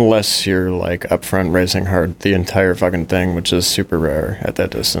smaller, unless you're like up front racing hard the entire fucking thing, which is super rare at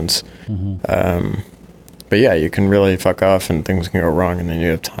that distance. Mm-hmm. But yeah, you can really fuck off and things can go wrong, and then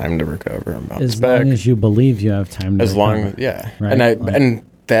you have time to recover and bounce back. As long as you believe you have time to recover. Right? And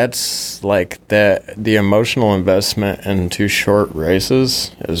that's like that. The emotional investment into short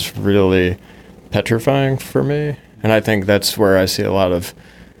races is really petrifying for me, and I think that's where I see a lot of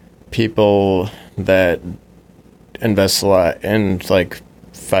people that invest a lot in like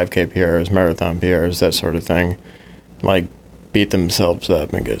 5K PRs, marathon PRs, that sort of thing, like beat themselves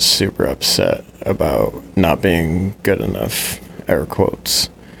up and get super upset about not being good enough, air quotes.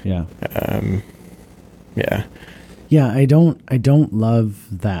 Yeah. Yeah. Yeah, I don't love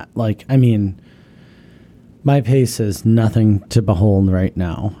that. Like, I mean, my pace is nothing to behold right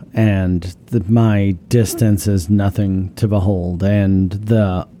now, and my distance is nothing to behold, and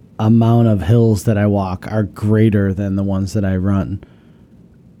the amount of hills that I walk are greater than the ones that I run.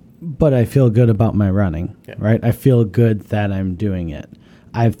 But I feel good about my running, right? I feel good that I'm doing it.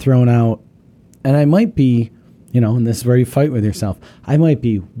 I've thrown out, and I might be, and this is where you fight with yourself, I might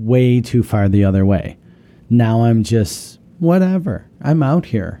be way too far the other way. Now I'm just, whatever. I'm out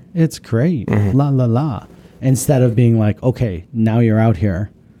here. It's great. Mm-hmm. La, la, la. Instead of being like, okay, now you're out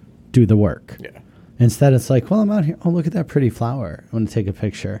here, do the work. Yeah. Instead, it's like, well, I'm out here. Oh, look at that pretty flower. I want to take a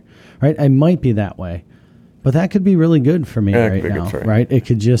picture, right? I might be that way, but that could be really good for me right now, right? It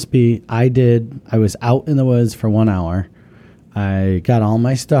could just be, I was out in the woods for 1 hour. I got all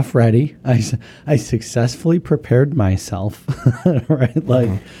my stuff ready. I successfully prepared myself, right? Like,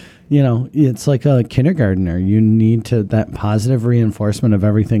 it's like a kindergartner. You need that positive reinforcement of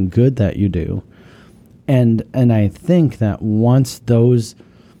everything good that you do. And I think that once those,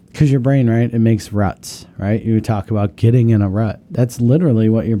 because your brain, right, it makes ruts, right? You talk about getting in a rut. That's literally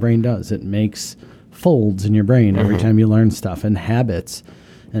what your brain does. It makes folds in your brain every time you learn stuff, and habits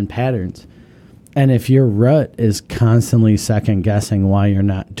and patterns. And if your rut is constantly second guessing why you're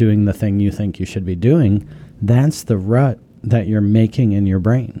not doing the thing you think you should be doing, that's the rut that you're making in your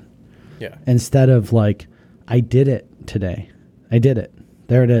brain. Yeah. Instead of like, I did it today. I did it.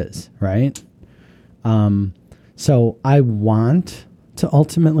 There it is, right? So I want to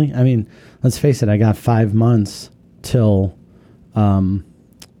ultimately, I mean, let's face it, I got 5 months till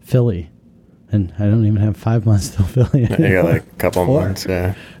Philly. And I don't even have 5 months till Philly. You got like a couple months,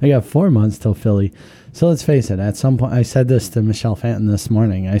 yeah. I got 4 months till Philly. So let's face it, at some point, I said this to Michelle Fanton this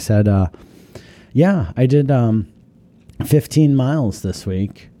morning. I said, yeah, I did 15 miles this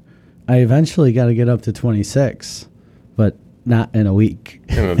week. I eventually got to get up to 26, but not in a week.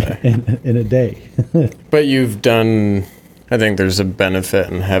 In a day. in a day. But you've done, I think there's a benefit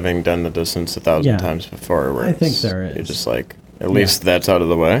in having done the distance 1,000 times before. Where I think there is. You're just like, at least that's out of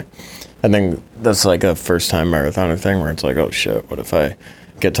the way. I think that's like a first-time marathoner thing where it's like, oh, shit, what if I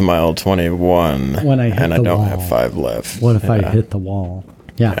get to mile 21 and I don't have 5 left? What if I hit the wall?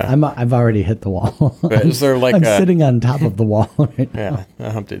 Yeah. I've already hit the wall. But is there like I'm sitting on top of the wall right now.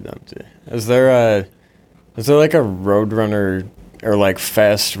 Yeah, Humpty Dumpty. Is there like a road runner or like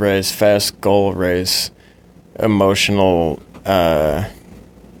fast goal race emotional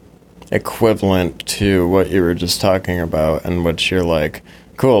equivalent to what you were just talking about, in which you're like,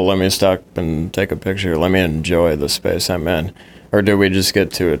 cool, let me stop and take a picture, let me enjoy the space I'm in? Or do we just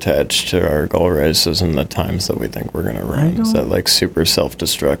get too attached to our goal races and the times that we think we're going to run? Is that like super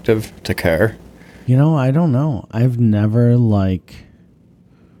self-destructive to care? You know, I don't know. I've never looked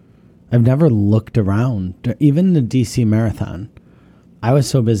around. Even the DC Marathon, I was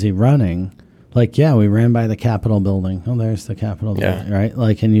so busy running. Like, yeah, we ran by the Capitol building. Oh, there's the Capitol building, right?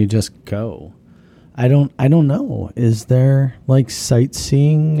 Like, and you just go. I don't know. Is there like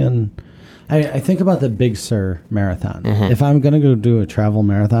sightseeing? And I think about the Big Sur Marathon. Mm-hmm. If I'm going to go do a travel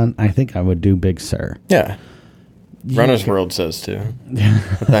marathon, I think I would do Big Sur. Yeah. Runner's World says too.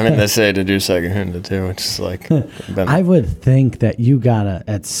 I mean, they say to do Sagahunda too, which is like... I would think that you got to,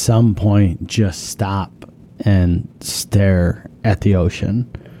 at some point, just stop and stare at the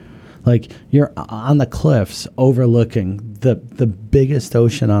ocean. Like, you're on the cliffs overlooking the biggest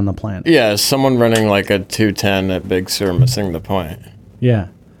ocean on the planet. Yeah, someone running like a 2:10 at Big Sur missing the point. Yeah.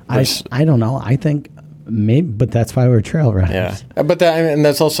 I don't know. I think maybe, but that's why we're trail runners. Yeah. But and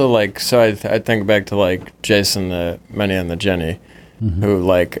that's also like, so I think back to like Jason, the Many and the Jenny, who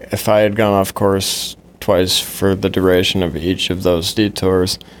like, if I had gone off course twice for the duration of each of those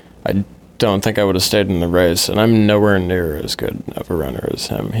detours, I don't think I would have stayed in the race, and I'm nowhere near as good of a runner as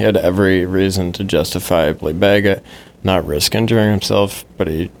him. He had every reason to justifiably bag it, not risk injuring himself, but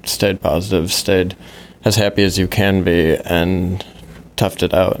he stayed positive, stayed as happy as you can be, and toughed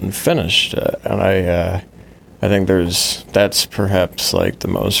it out and finished. And I think that's perhaps like the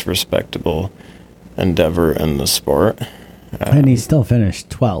most respectable endeavor in the sport. And he still finished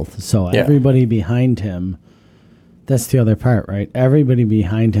 12th, so everybody behind him, that's the other part, right? Everybody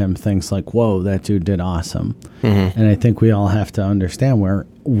behind him thinks like, whoa, that dude did awesome. Mm-hmm. And I think we all have to understand where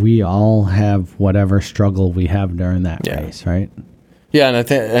we all have whatever struggle we have during that race, right? Yeah, and I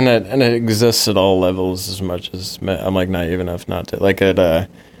think and it exists at all levels as much as I'm like naive enough not to. Like at the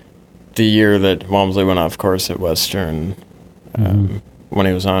year that Walmsley went off course at Western, when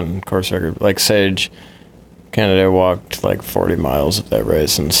he was on course record, like Sage Canada walked like 40 miles of that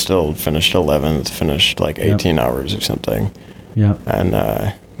race and still finished 11th, finished like 18 hours or something. Yeah. And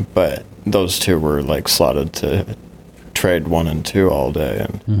but those two were like slotted to trade 1 and 2 all day,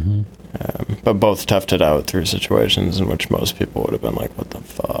 and but both toughed it out through situations in which most people would have been like, "What the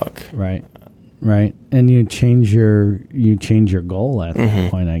fuck?" Right, right. And you change your goal at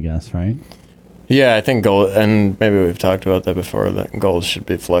that point, I guess, right? Yeah, I think goal, and maybe we've talked about that before. That goals should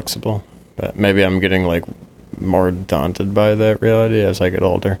be flexible, but maybe I'm getting like more daunted by that reality as I get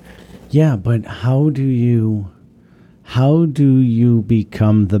older. Yeah, but how do you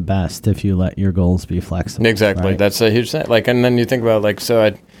become the best if you let your goals be flexible? Exactly, right? That's a huge thing. Like, and then you think about like, so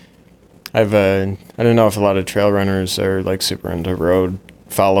I don't know if a lot of trail runners are like super into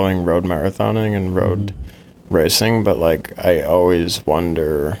following road marathoning and road racing, but like I always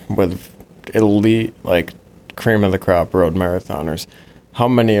wonder with elite, like cream of the crop road marathoners, how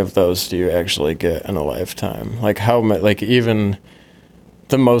many of those do you actually get in a lifetime? Like like even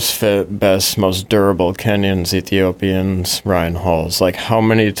the most fit, best, most durable Kenyans, Ethiopians, Ryan Halls, like how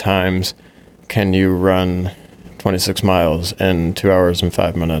many times can you run 26 miles in 2 hours and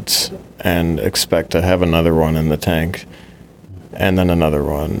 5 minutes and expect to have another one in the tank and then another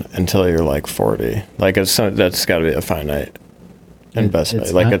one until you're like 40? Like that's got to be a finite investment.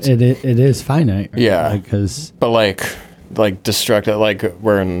 It is finite. Right? Yeah. Because but like destructive, like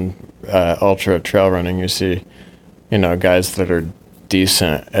we're in ultra trail running, you see, guys that are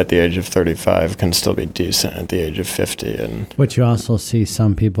decent at the age of 35 can still be decent at the age of 50. But you also see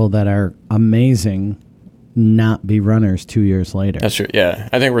some people that are amazing not be runners 2 years later. That's true. Yeah.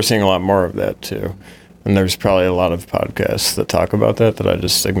 I think we're seeing a lot more of that too. And there's probably a lot of podcasts that talk about that I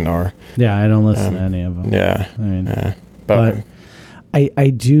just ignore. Yeah, I don't listen to any of them. Yeah. I mean, yeah. But I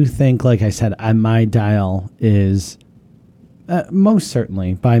do think, like I said, my dial is, most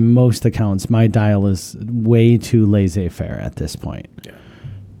certainly, by most accounts, my dial is way too laissez-faire at this point. Yeah.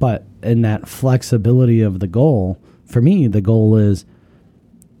 But in that flexibility of the goal, for me, the goal is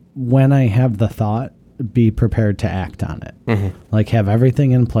when I have the thought, be prepared to act on it. Mm-hmm. Like, have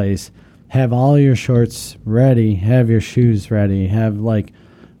everything in place, have all your shorts ready, have your shoes ready, have like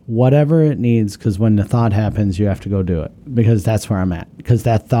whatever it needs, because when the thought happens, you have to go do it, because that's where I'm at. Because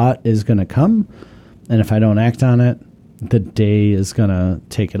that thought is going to come, and if I don't act on it, the day is going to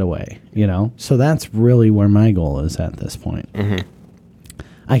take it away, So that's really where my goal is at this point. Mm-hmm.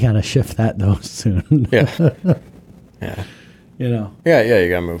 I got to shift that, though, soon. Yeah. Yeah. Yeah, you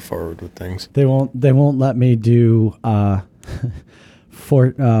got to move forward with things. They won't let me do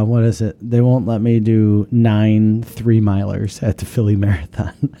what is it? They won't let me do 9 3-milers at the Philly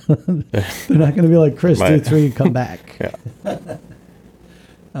Marathon. They're not going to be like, Chris, do 3 and come back. Yeah.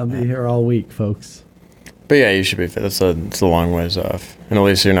 I'll be here all week, folks. But yeah, you should be fit. It's a long ways off. And at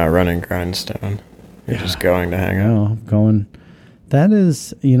least you're not running grindstone. You're just going to hang out. No, going. That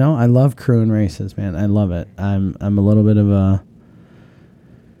is, I love crewing races, man. I love it. I'm a little bit of a.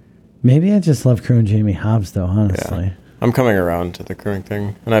 Maybe I just love crewing Jamie Hobbs, though, honestly. Yeah. I'm coming around to the crewing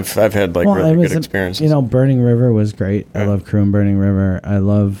thing, and I've had really good experiences. Burning River was great. Yeah. I love crewing Burning River. I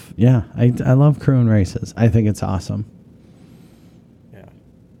love crewing races. I think it's awesome.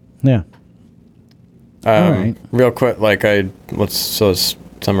 Yeah. All right. Real quick, let's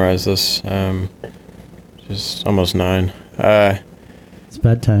summarize this. Just almost 9. It's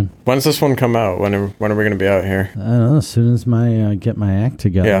bedtime. When's this one come out? When are we going to be out here? I don't know. As soon as my get my act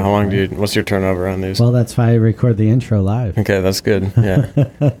together. Yeah. How long what's your turnover on these? Well, that's why I record the intro live. Okay, that's good. Yeah.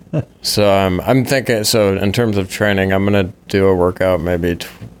 So I'm thinking. So in terms of training, I'm going to do a workout maybe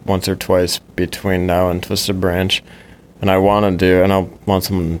once or twice between now and Twisted Branch, and I want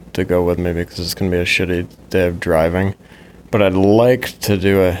someone to go with me because it's going to be a shitty day of driving. But I'd like to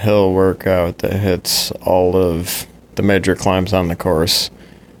do a hill workout that hits all of the major climbs on the course,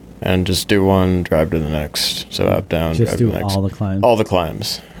 and just do one, drive to the next. So up, down, just drive to do the next. all the climbs. All the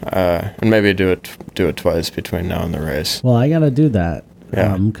climbs, and maybe do it twice between now and the race. Well, I got to do that,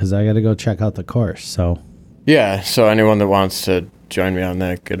 yeah, because I got to go check out the course. So yeah, so anyone that wants to join me on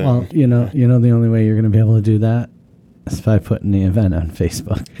that, get in. Well, the only way you're going to be able to do that is by putting the event on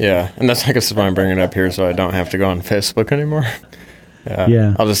Facebook. Yeah, and that's I guess why I'm bringing it up here, so I don't have to go on Facebook anymore.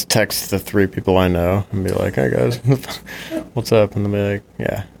 Yeah. I'll just text the 3 people I know and be like, "Hey guys, what's up?" And they'll be like,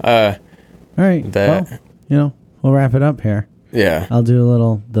 "Yeah." All right. Well, we'll wrap it up here. Yeah. I'll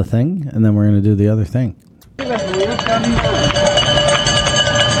do the thing, and then we're going to do the other thing.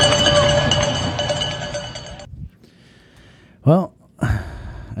 Well,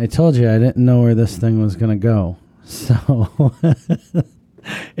 I told you I didn't know where this thing was going to go, so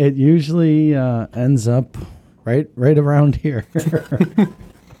it usually ends up right around here.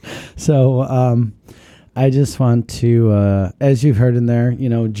 So I just want to, as you've heard in there,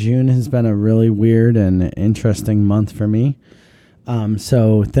 June has been a really weird and interesting month for me.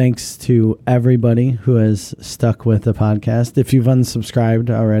 So thanks to everybody who has stuck with the podcast. If you've unsubscribed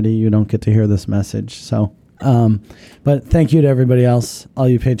already, you don't get to hear this message. So, but thank you to everybody else, all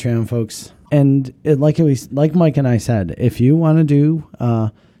you Patreon folks. And like Mike and I said, if you want to do,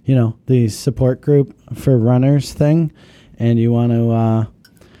 the support group for runners thing, and you want to,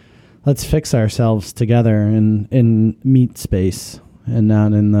 let's fix ourselves together in meat space and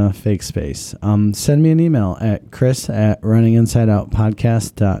not in the fake space. Send me an email at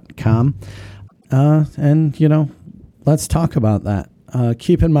chris@runninginsideoutpodcast.com. And, let's talk about that.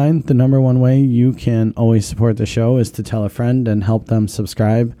 Keep in mind, the number one way you can always support the show is to tell a friend and help them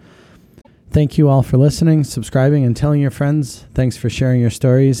subscribe. Thank you all for listening, subscribing, and telling your friends. Thanks for sharing your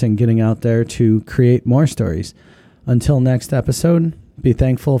stories and getting out there to create more stories. Until next episode, be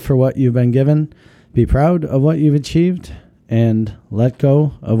thankful for what you've been given, be proud of what you've achieved, and let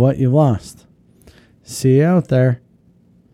go of what you've lost. See you out there.